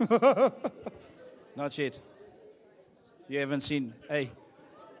 Not yet. You haven't seen, hey,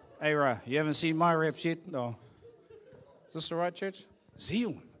 Ra, you haven't seen my reps yet? No. Is this the right church?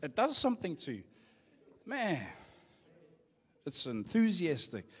 Zeal. It does something to you. Man, it's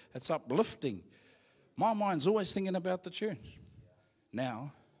enthusiastic. It's uplifting. My mind's always thinking about the church.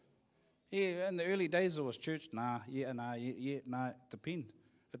 Now, yeah, in the early days it was church. It depends.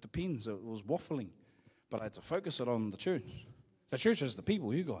 It depends. It was waffling. But I had to focus it on the church. The church is the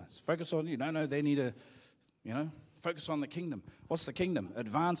people, you guys. Focus on you. No, they need to, focus on the kingdom. What's the kingdom?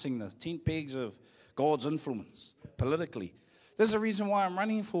 Advancing the tent pegs of God's influence politically. There's a reason why I'm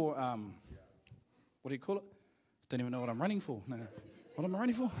running for, what do you call it? Don't even know what I'm running for. No. What am I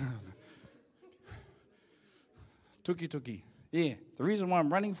running for? Tuki. Yeah, the reason why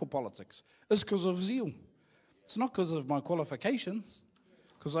I'm running for politics is because of zeal. It's not because of my qualifications,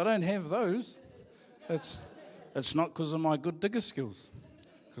 because I don't have those. It's not because of my good digger skills,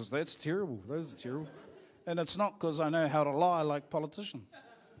 because that's terrible. Those are terrible. And it's not because I know how to lie like politicians.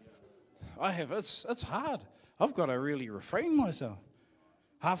 It's hard. I've got to really refrain myself.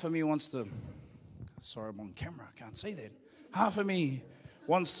 Half of me wants to, sorry, I'm on camera, I can't say that. Half of me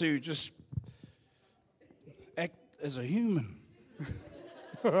wants to just act as a human.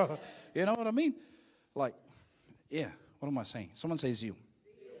 You know what I mean? Like, yeah, what am I saying? Someone say zeal.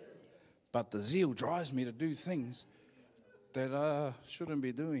 But the zeal drives me to do things that I shouldn't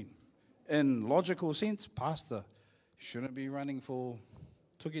be doing. In logical sense, pastor shouldn't be running for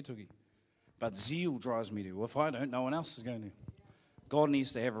tuki. But zeal drives me to. If I don't, no one else is going to. God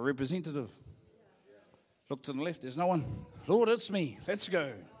needs to have a representative. Look to the left, there's no one. Lord, it's me. Let's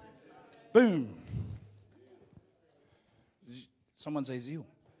go. Boom. Someone say zeal.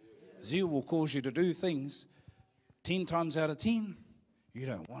 Zeal will cause you to do things 10 times out of 10 you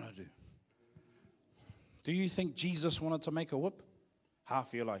don't want to do. Do you think Jesus wanted to make a whip?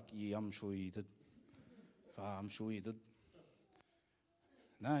 Half you're like, yeah, I'm sure he did. I'm sure he did.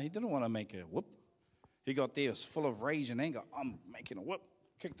 No, he didn't want to make a whip. He got there, was full of rage and anger. I'm making a whip.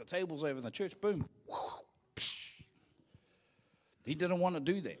 Kicked the tables over in the church. Boom. He didn't want to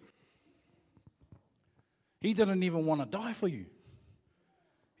do that. He didn't even want to die for you.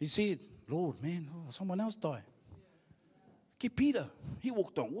 He said, Lord, man, someone else died. Get Peter. He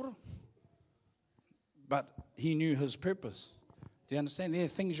walked on water. But he knew his purpose. Do you understand? There are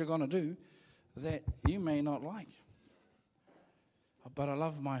things you're going to do that you may not like. But I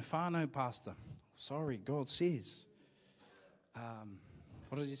love my whānau pastor. Sorry, God says.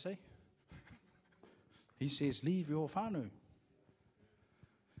 What did he say? He says, leave your whānau.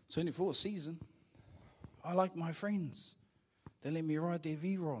 It's only for a season. I like my friends. They let me ride their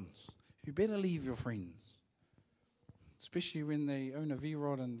V-Rods. You better leave your friends. Especially when they own a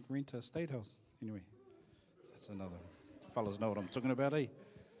V-Rod and rent a state house. Anyway, that's another. Fellas know what I'm talking about, eh?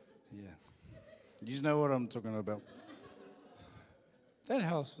 Yeah. You know what I'm talking about. That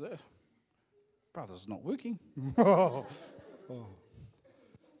house, brother's not working. Oh.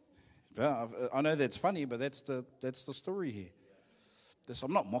 But I know that's funny, but that's the story here.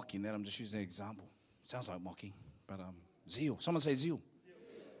 I'm not mocking that. I'm just using an example. Sounds like mocking, but zeal. Someone say zeal.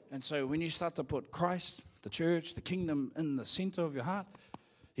 And so when you start to put Christ, the church, the kingdom in the center of your heart,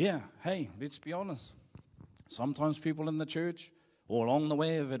 yeah, hey, let's be honest. Sometimes people in the church, or along the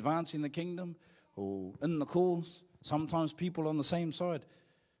way of advancing the kingdom, or in the cause, sometimes people on the same side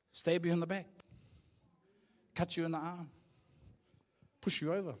stab you in the back, cut you in the arm, push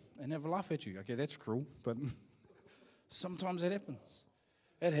you over, and have a laugh at you. Okay, that's cruel, but sometimes that happens.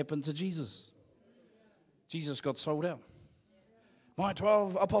 That happened to Jesus. Jesus got sold out. My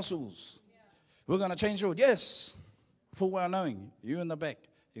 12 apostles, we're going to change the world. Yes, full well knowing, you in the back,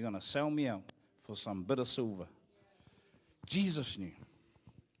 you're going to sell me out for some bit of silver. Jesus knew.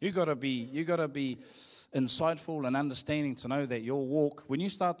 You got to be insightful and understanding to know that your walk, when you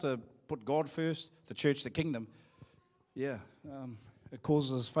start to put God first, the church, the kingdom, it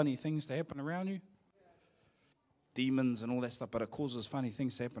causes funny things to happen around you. Demons and all that stuff, but it causes funny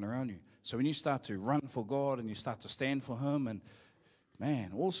things to happen around you. So when you start to run for God and you start to stand for Him, and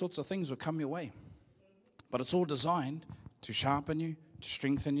man, all sorts of things will come your way. But it's all designed to sharpen you, to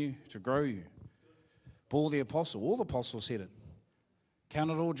strengthen you, to grow you. Paul the apostle, all the apostles said it. Count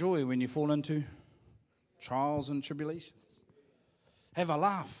it all joy when you fall into trials and tribulations. Have a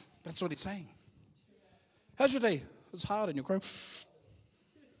laugh. That's what he's saying. How's your day? It's hard and you're crying.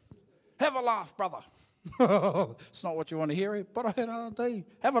 Have a laugh, brother. It's not what you want to hear, but I had a hard day.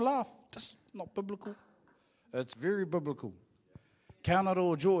 Have a laugh. That's not biblical. It's very biblical. Count it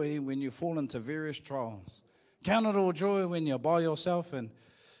all joy when you fall into various trials. Count it all joy when you're by yourself and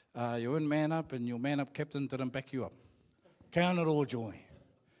you're in Man Up and your Man Up captain didn't back you up. Count it all joy.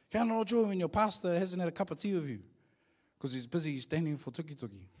 Count it all joy when your pastor hasn't had a cup of tea with you because he's busy standing for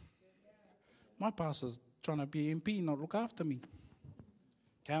tuki-tuki. My pastor's trying to be MP, not look after me.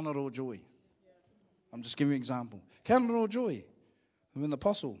 Count it all joy. I'm just giving you an example. Count it all joy when the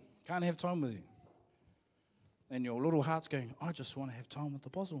apostle can't have time with you. And your little heart's going, I just want to have time with the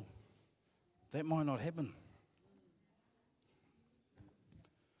apostle. That might not happen.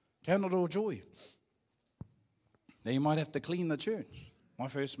 Count it all joy. Now you might have to clean the church. My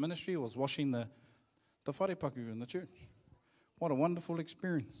first ministry was washing the wharepaku in the church. What a wonderful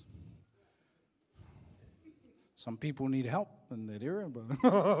experience. Some people need help in that area, but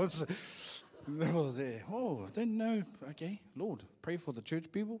I was there. Oh, I didn't know. Okay, Lord, pray for the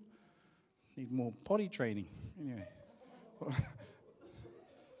church people. Need more potty training. Anyway,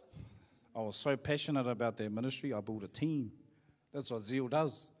 I was so passionate about their ministry, I built a team. That's what Zeal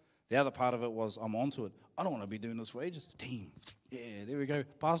does. The other part of it was, I'm onto it. I don't want to be doing this for ages. Team. Yeah, there we go.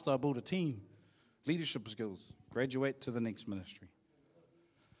 Pastor, I built a team. Leadership skills. Graduate to the next ministry.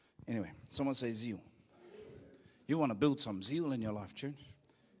 Anyway, someone say zeal. You want to build some zeal in your life, church.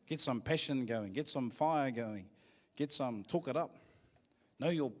 Get some passion going. Get some fire going. Talk it up. Know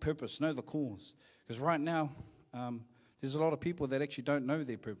your purpose. Know the cause. Because right now, there's a lot of people that actually don't know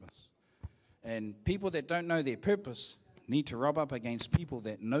their purpose. And people that don't know their purpose need to rub up against people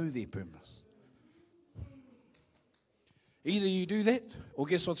that know their purpose. Either you do that, or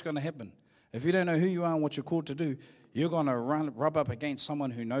guess what's going to happen? If you don't know who you are and what you're called to do, you're going to rub up against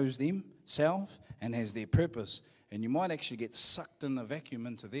someone who knows themselves and has their purpose, and you might actually get sucked in the vacuum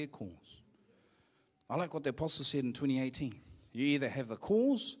into their cause. I like what the apostle said in 2018. You either have the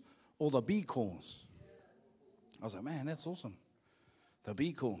cause or the be cause. I was like, man, that's awesome. The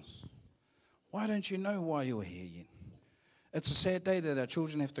be cause. Why don't you know why you're here yet? It's a sad day that our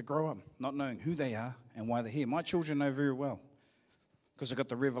children have to grow up not knowing who they are and why they're here. My children know very well because I got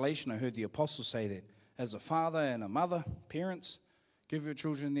the revelation. I heard the apostles say that as a father and a mother, parents, give your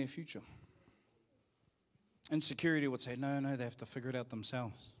children their future. Insecurity would say, no, they have to figure it out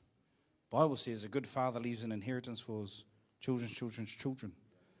themselves. Bible says a good father leaves an inheritance for his children's children.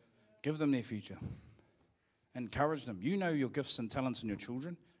 Give them their future. Encourage them. You know your gifts and talents in your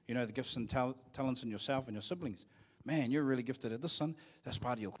children. You know the gifts and talents in yourself and your siblings. Man, you're really gifted at this, son. That's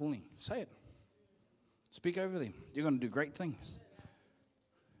part of your calling. Say it. Speak over them. You're going to do great things.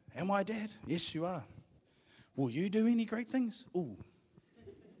 Am I, Dad? Yes, you are. Will you do any great things? Ooh.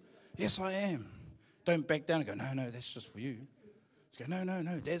 Yes, I am. Don't back down and go, no, that's just for you. Just go,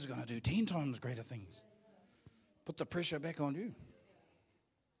 no, Dad's going to do 10 times greater things. Put the pressure back on you.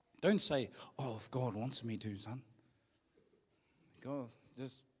 Don't say, oh, if God wants me to, son. God,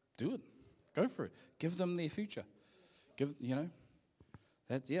 just do it. Go for it. Give them their future.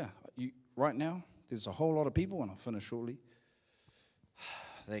 Right now, there's a whole lot of people, and I'll finish shortly,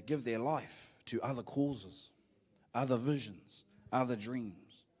 they give their life to other causes, other visions, other dreams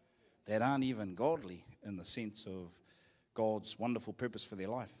that aren't even godly in the sense of God's wonderful purpose for their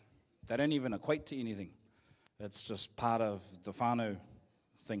life. They don't even equate to anything. It's just part of the whānau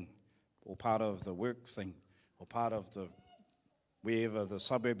thing, or part of the work thing, or part of the wherever the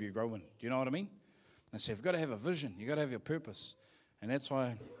suburb you grow in. Do you know what I mean? And so you've got to have a vision. You've got to have your purpose. And that's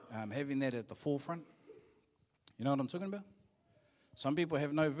why having that at the forefront. You know what I'm talking about? Some people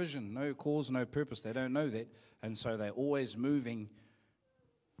have no vision, no cause, no purpose. They don't know that. And so they're always moving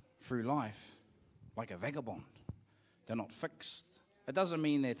through life like a vagabond. They're not fixed. It doesn't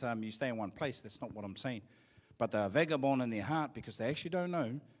mean that you stay in one place. That's not what I'm saying. But they're a vagabond in their heart because they actually don't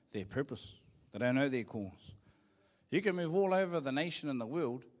know their purpose. They don't know their cause. You can move all over the nation and the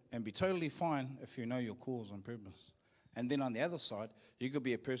world and be totally fine if you know your cause and purpose. And then on the other side, you could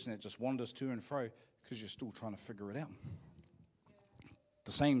be a person that just wanders to and fro because you're still trying to figure it out.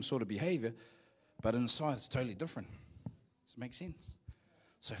 The same sort of behavior, but inside it's totally different. Does it make sense?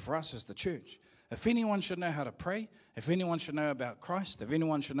 So for us as the church, if anyone should know how to pray, if anyone should know about Christ, if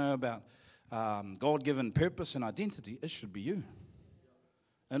anyone should know about God-given purpose and identity, it should be you.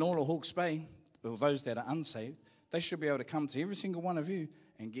 And all of Hawke's Bay, or those that are unsaved, they should be able to come to every single one of you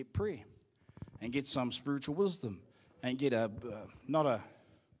and get prayer and get some spiritual wisdom and get not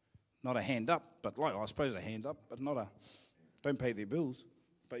a hand up, but like I suppose a hand up, but don't pay their bills,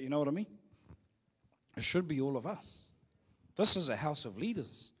 but you know what I mean? It should be all of us. This is a house of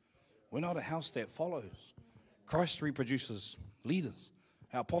leaders. We're not a house that follows. Christ reproduces leaders.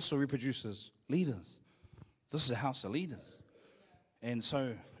 Our apostle reproduces leaders. This is a house of leaders. And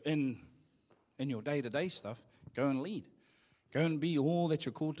so in your day-to-day stuff, go and lead. Go and be all that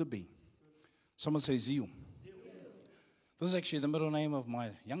you're called to be. Someone say Zeal. This is actually the middle name of my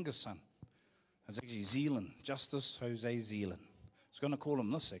youngest son. It's actually Zealan, Justice Jose Zealan. I was going to call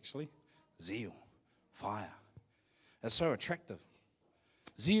him this actually. Zeal, fire. It's so attractive.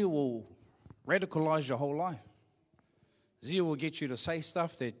 Zeal will radicalize your whole life. Zeal will get you to say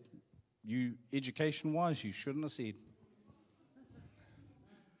stuff that you, education-wise, you shouldn't have said.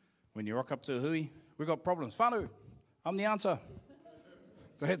 When you rock up to a hui, we've got problems. Whānau, I'm the answer.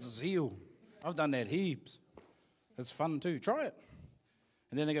 That's zeal. I've done that heaps. It's fun too. Try it.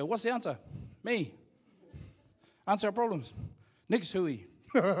 And then they go, what's the answer? Me. Answer our problems. Next hui.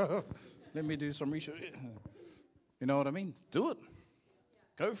 Let me do some research. You know what I mean? Do it.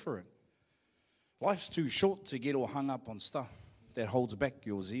 Go for it. Life's too short to get all hung up on stuff that holds back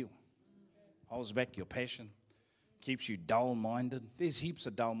your zeal, holds back your passion, keeps you dull-minded. There's heaps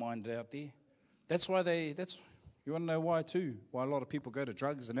of dull-minded out there. That's why you want to know why too? Why a lot of people go to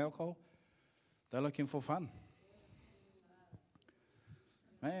drugs and alcohol? They're looking for fun.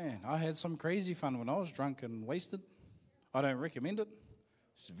 Man, I had some crazy fun when I was drunk and wasted. I don't recommend it.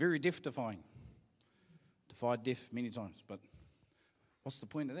 It's very death-defying. Defied death many times, but what's the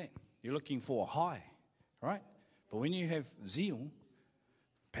point of that? You're looking for a high, right? But when you have zeal,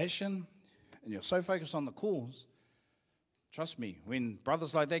 passion, and you're so focused on the cause, trust me, when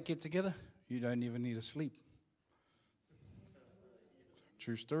brothers like that get together, you don't even need to sleep.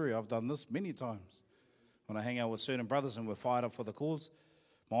 True story, I've done this many times. When I hang out with certain brothers and we're fired up for the cause,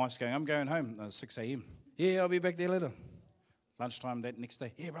 my wife's going, I'm going home at 6 a.m. Yeah, I'll be back there later. Lunchtime that next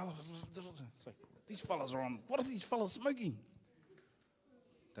day, yeah, brother. It's like, these fellas are on, what are these fellas smoking?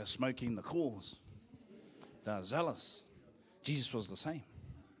 They're smoking the cause. They're zealous. Jesus was the same.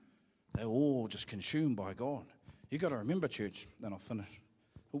 They were all just consumed by God. You got to remember, church, then I'll finish.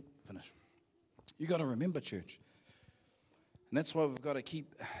 You got to remember, church. And that's why we've got to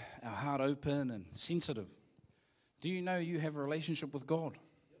keep our heart open and sensitive. Do you know you have a relationship with God?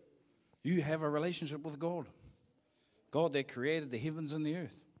 You have a relationship with God. God that created the heavens and the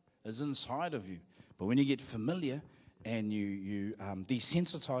earth is inside of you. But when you get familiar and you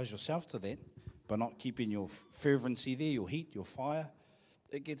desensitize yourself to that by not keeping your fervency there, your heat, your fire,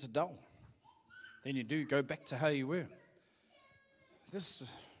 it gets dull. Then you do go back to how you were.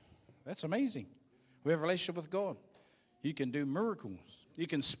 That's amazing. We have a relationship with God. You can do miracles. You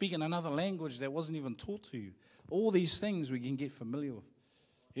can speak in another language that wasn't even taught to you. All these things we can get familiar with.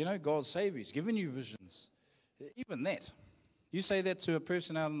 You know, God's saved you. He's given you visions. Even that. You say that to a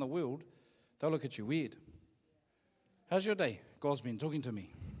person out in the world, they'll look at you weird. How's your day? God's been talking to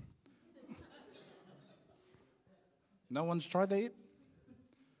me. No one's tried that yet?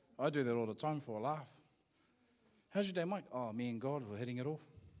 I do that all the time for a laugh. How's your day, Mike? Oh, me and God, we're hitting it off.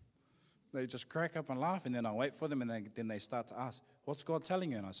 They just crack up and laugh, and then I wait for them, and then they start to ask, what's God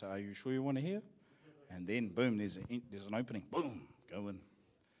telling you? And I say, are you sure you want to hear? And then, boom, there's an opening. Boom, go in.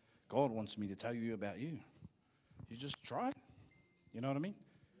 God wants me to tell you about you. You just try it. You know what I mean?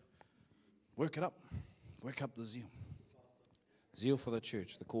 Work it up. Work up the zeal. Zeal for the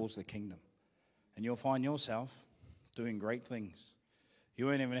church, the cause of the kingdom. And you'll find yourself doing great things. You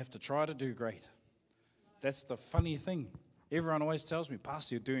won't even have to try to do great. That's the funny thing. Everyone always tells me,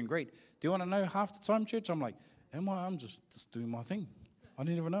 Pastor, you're doing great. Do you want to know half the time, church? I'm like, I'm just doing my thing. I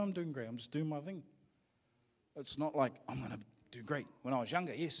didn't even know I'm doing great. I'm just doing my thing. It's not like I'm going to do great. When I was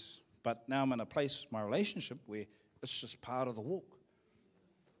younger, yes. But now I'm in a place, my relationship, where it's just part of the walk.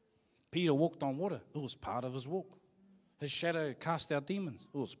 Peter walked on water. It was part of his walk. His shadow cast out demons.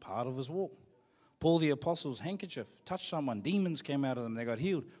 It was part of his walk. Paul the Apostle's handkerchief touched someone. Demons came out of them. They got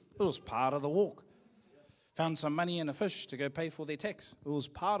healed. It was part of the walk. Found some money in a fish to go pay for their tax. It was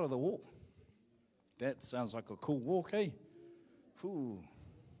part of the walk. That sounds like a cool walk, eh? Ooh.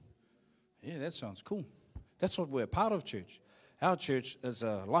 Yeah, that sounds cool. That's what we're part of, church. Our church is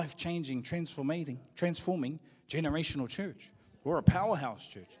a life-changing, transforming generational church. We're a powerhouse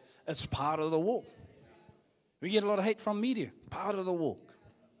church. It's part of the walk. We get a lot of hate from media. Part of the walk.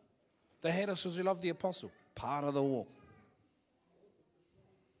 They hate us because we love the apostle. Part of the walk.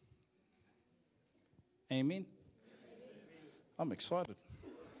 Amen. I'm excited.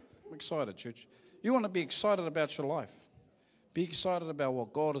 I'm excited, church. You want to be excited about your life. Be excited about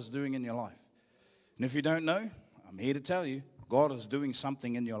what God is doing in your life. And if you don't know, I'm here to tell you, God is doing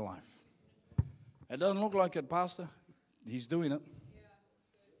something in your life. It doesn't look like it, Pastor. He's doing it.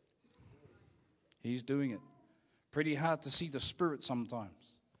 He's doing it. Pretty hard to see the Spirit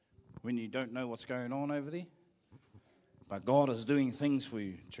sometimes when you don't know what's going on over there. But God is doing things for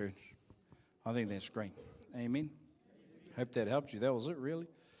you, church. I think that's great. Amen. Hope that helped you. That was it, really.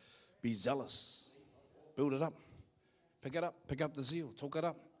 Be zealous. Build it up. Pick it up. Pick up the zeal. Talk it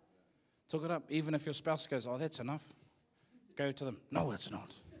up. Talk it up. Even if your spouse goes, oh, that's enough. Go to them. No, it's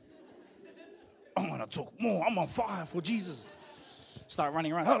not. I'm going to talk more. I'm on fire for Jesus. Start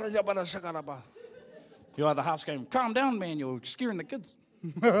running around. Your other half's going, calm down, man. You're scaring the kids.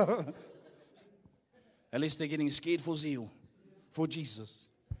 At least they're getting scared for zeal, for Jesus.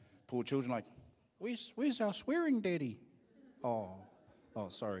 Poor children like, where's our swearing daddy? Oh,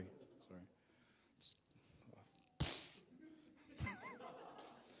 sorry.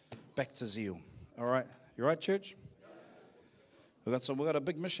 Back to zeal. All right. You right, church? We've got a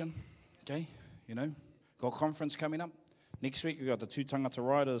big mission. Okay. You know, got a conference coming up. Next week, we've got the two tangata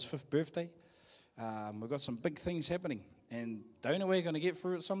riders' 5th birthday. We've got some big things happening. And the only way you're going to get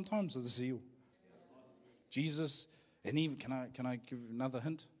through it sometimes is zeal. Jesus, and even, can I give you another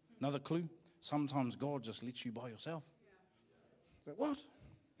hint, another clue? Sometimes God just lets you by yourself. Like, what?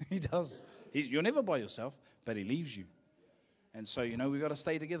 He does. You're never by yourself, but he leaves you. And so, you know, we've got to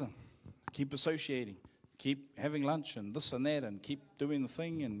stay together. Keep associating. Keep having lunch and this and that and keep doing the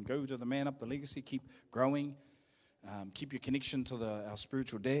thing and go to the Man Up the Legacy. Keep growing. Keep your connection to our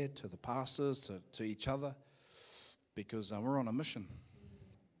spiritual dad, to the pastors, to each other, because we're on a mission.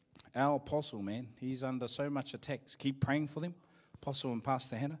 Our apostle, man, he's under so much attack. Keep praying for them, Apostle and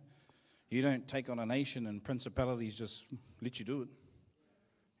Pastor Hannah. You don't take on a nation and principalities just let you do it.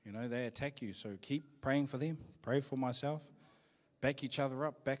 You know, they attack you, so keep praying for them. Pray for myself. Back each other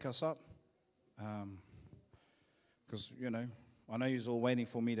up, back us up. Because, you know, I know you're all waiting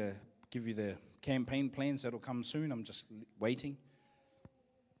for me to give you the campaign plans that'll come soon. I'm just waiting.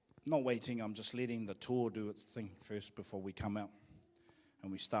 Not waiting, I'm just letting the tour do its thing first before we come out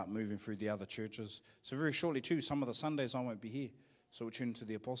and we start moving through the other churches. So very shortly too, some of the Sundays I won't be here. So we're tuning to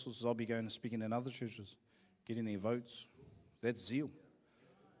the apostles. I'll be going and speaking in other churches, getting their votes. That's zeal.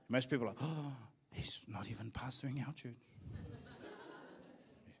 Most people are like, oh, he's not even pastoring our church.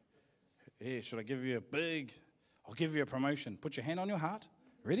 Yeah, should I give you I'll give you a promotion. Put your hand on your heart.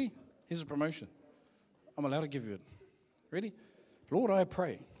 Ready? Here's a promotion. I'm allowed to give you it. Ready? Lord, I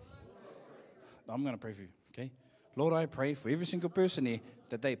pray. I'm going to pray for you, okay? Lord, I pray for every single person here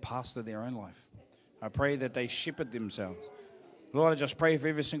that they pastor their own life. I pray that they shepherd themselves. Lord, I just pray for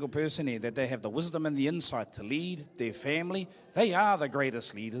every single person here that they have the wisdom and the insight to lead their family. They are the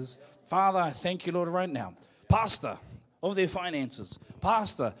greatest leaders. Father, I thank you, Lord, right now. Pastor, of their finances,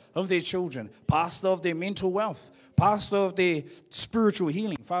 pastor of their children, pastor of their mental wealth, pastor of their spiritual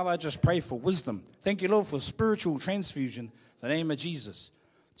healing. Father, I just pray for wisdom. Thank you, Lord, for spiritual transfusion. In the name of Jesus.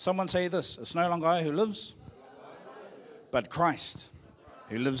 Someone say this: it's no longer I who lives, but Christ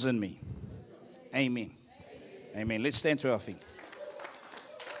who lives in me. Amen. Amen. Let's stand to our feet.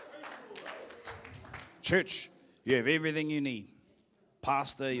 Church, you have everything you need.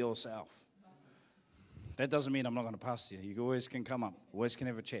 Pastor yourself. That doesn't mean I'm not going to pastor you. You always can come up, always can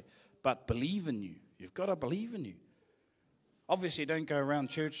have a chat. But believe in you. You've got to believe in you. Obviously, don't go around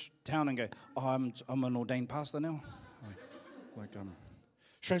church, town and go, oh, I'm an ordained pastor now.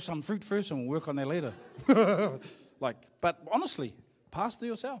 Show some fruit first and we'll work on that later. But honestly, pastor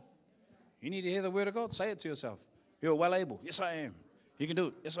yourself. You need to hear the word of God. Say it to yourself. You're well able. Yes, I am. You can do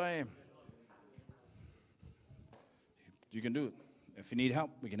it. Yes, I am. You can do it. If you need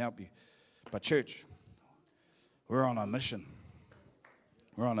help, we can help you. But church, we're on a mission.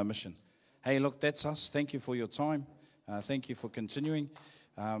 We're on a mission. Hey, look, that's us. Thank you for your time. Thank you for continuing.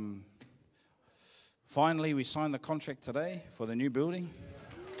 Finally, we signed the contract today for the new building.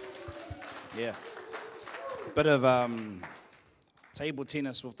 Yeah. Bit of table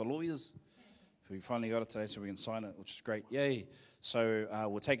tennis with the lawyers. We finally got it today so we can sign it, which is great. Yay. So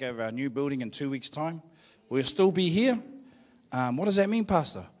we'll take over our new building in 2 weeks' time. We'll still be here. What does that mean,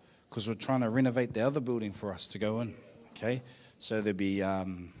 Pastor? Because we're trying to renovate the other building for us to go in. Okay? So there'll be,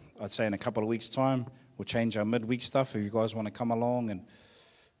 I'd say in a couple of weeks' time, we'll change our midweek stuff if you guys want to come along and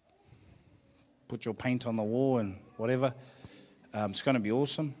put your paint on the wall and whatever. It's going to be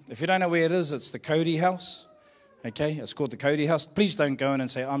awesome. If you don't know where it is, it's the Cody House. Okay? It's called the Cody House. Please don't go in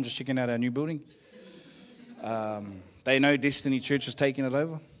and say, I'm just checking out our new building. They know Destiny Church is taking it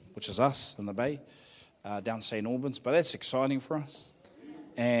over, which is us in the Bay. Down St. Albans, but that's exciting for us.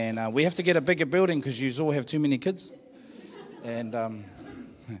 And we have to get a bigger building because you all have too many kids. And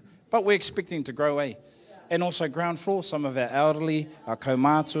but we're expecting to grow, And also ground floor, some of our elderly, our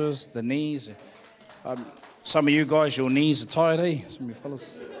kaumatus, the knees. Some of you guys, your knees are tired, Some of you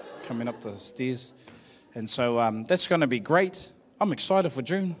fellas coming up the stairs. And so that's going to be great. I'm excited for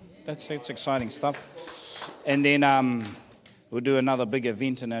June. That's exciting stuff. And then we'll do another big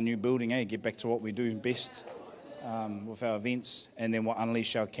event in our new building, Get back to what we do best with our events. And then we'll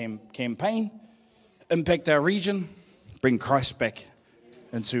unleash our campaign, impact our region, bring Christ back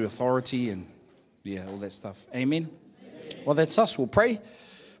into authority and, all that stuff. Amen? Well, that's us. We'll pray.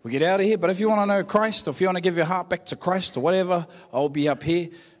 We'll get out of here. But if you want to know Christ, or if you want to give your heart back to Christ or whatever, I'll be up here.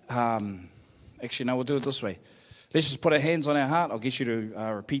 Actually, no, we'll do it this way. Let's just put our hands on our heart. I'll get you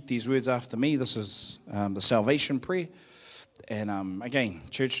to repeat these words after me. This is the salvation prayer. And again,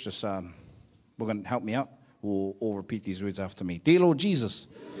 church, just we're going to help me out. We'll all repeat these words after me. Dear Lord Jesus,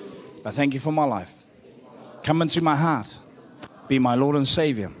 I thank you for my life. Come into my heart. Be my Lord and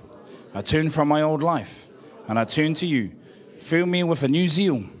Savior. I turn from my old life and I turn to you. Fill me with a new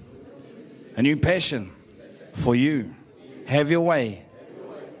zeal, a new passion for you. Have your way.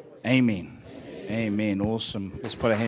 Amen. Amen. Awesome. Let's put our hands.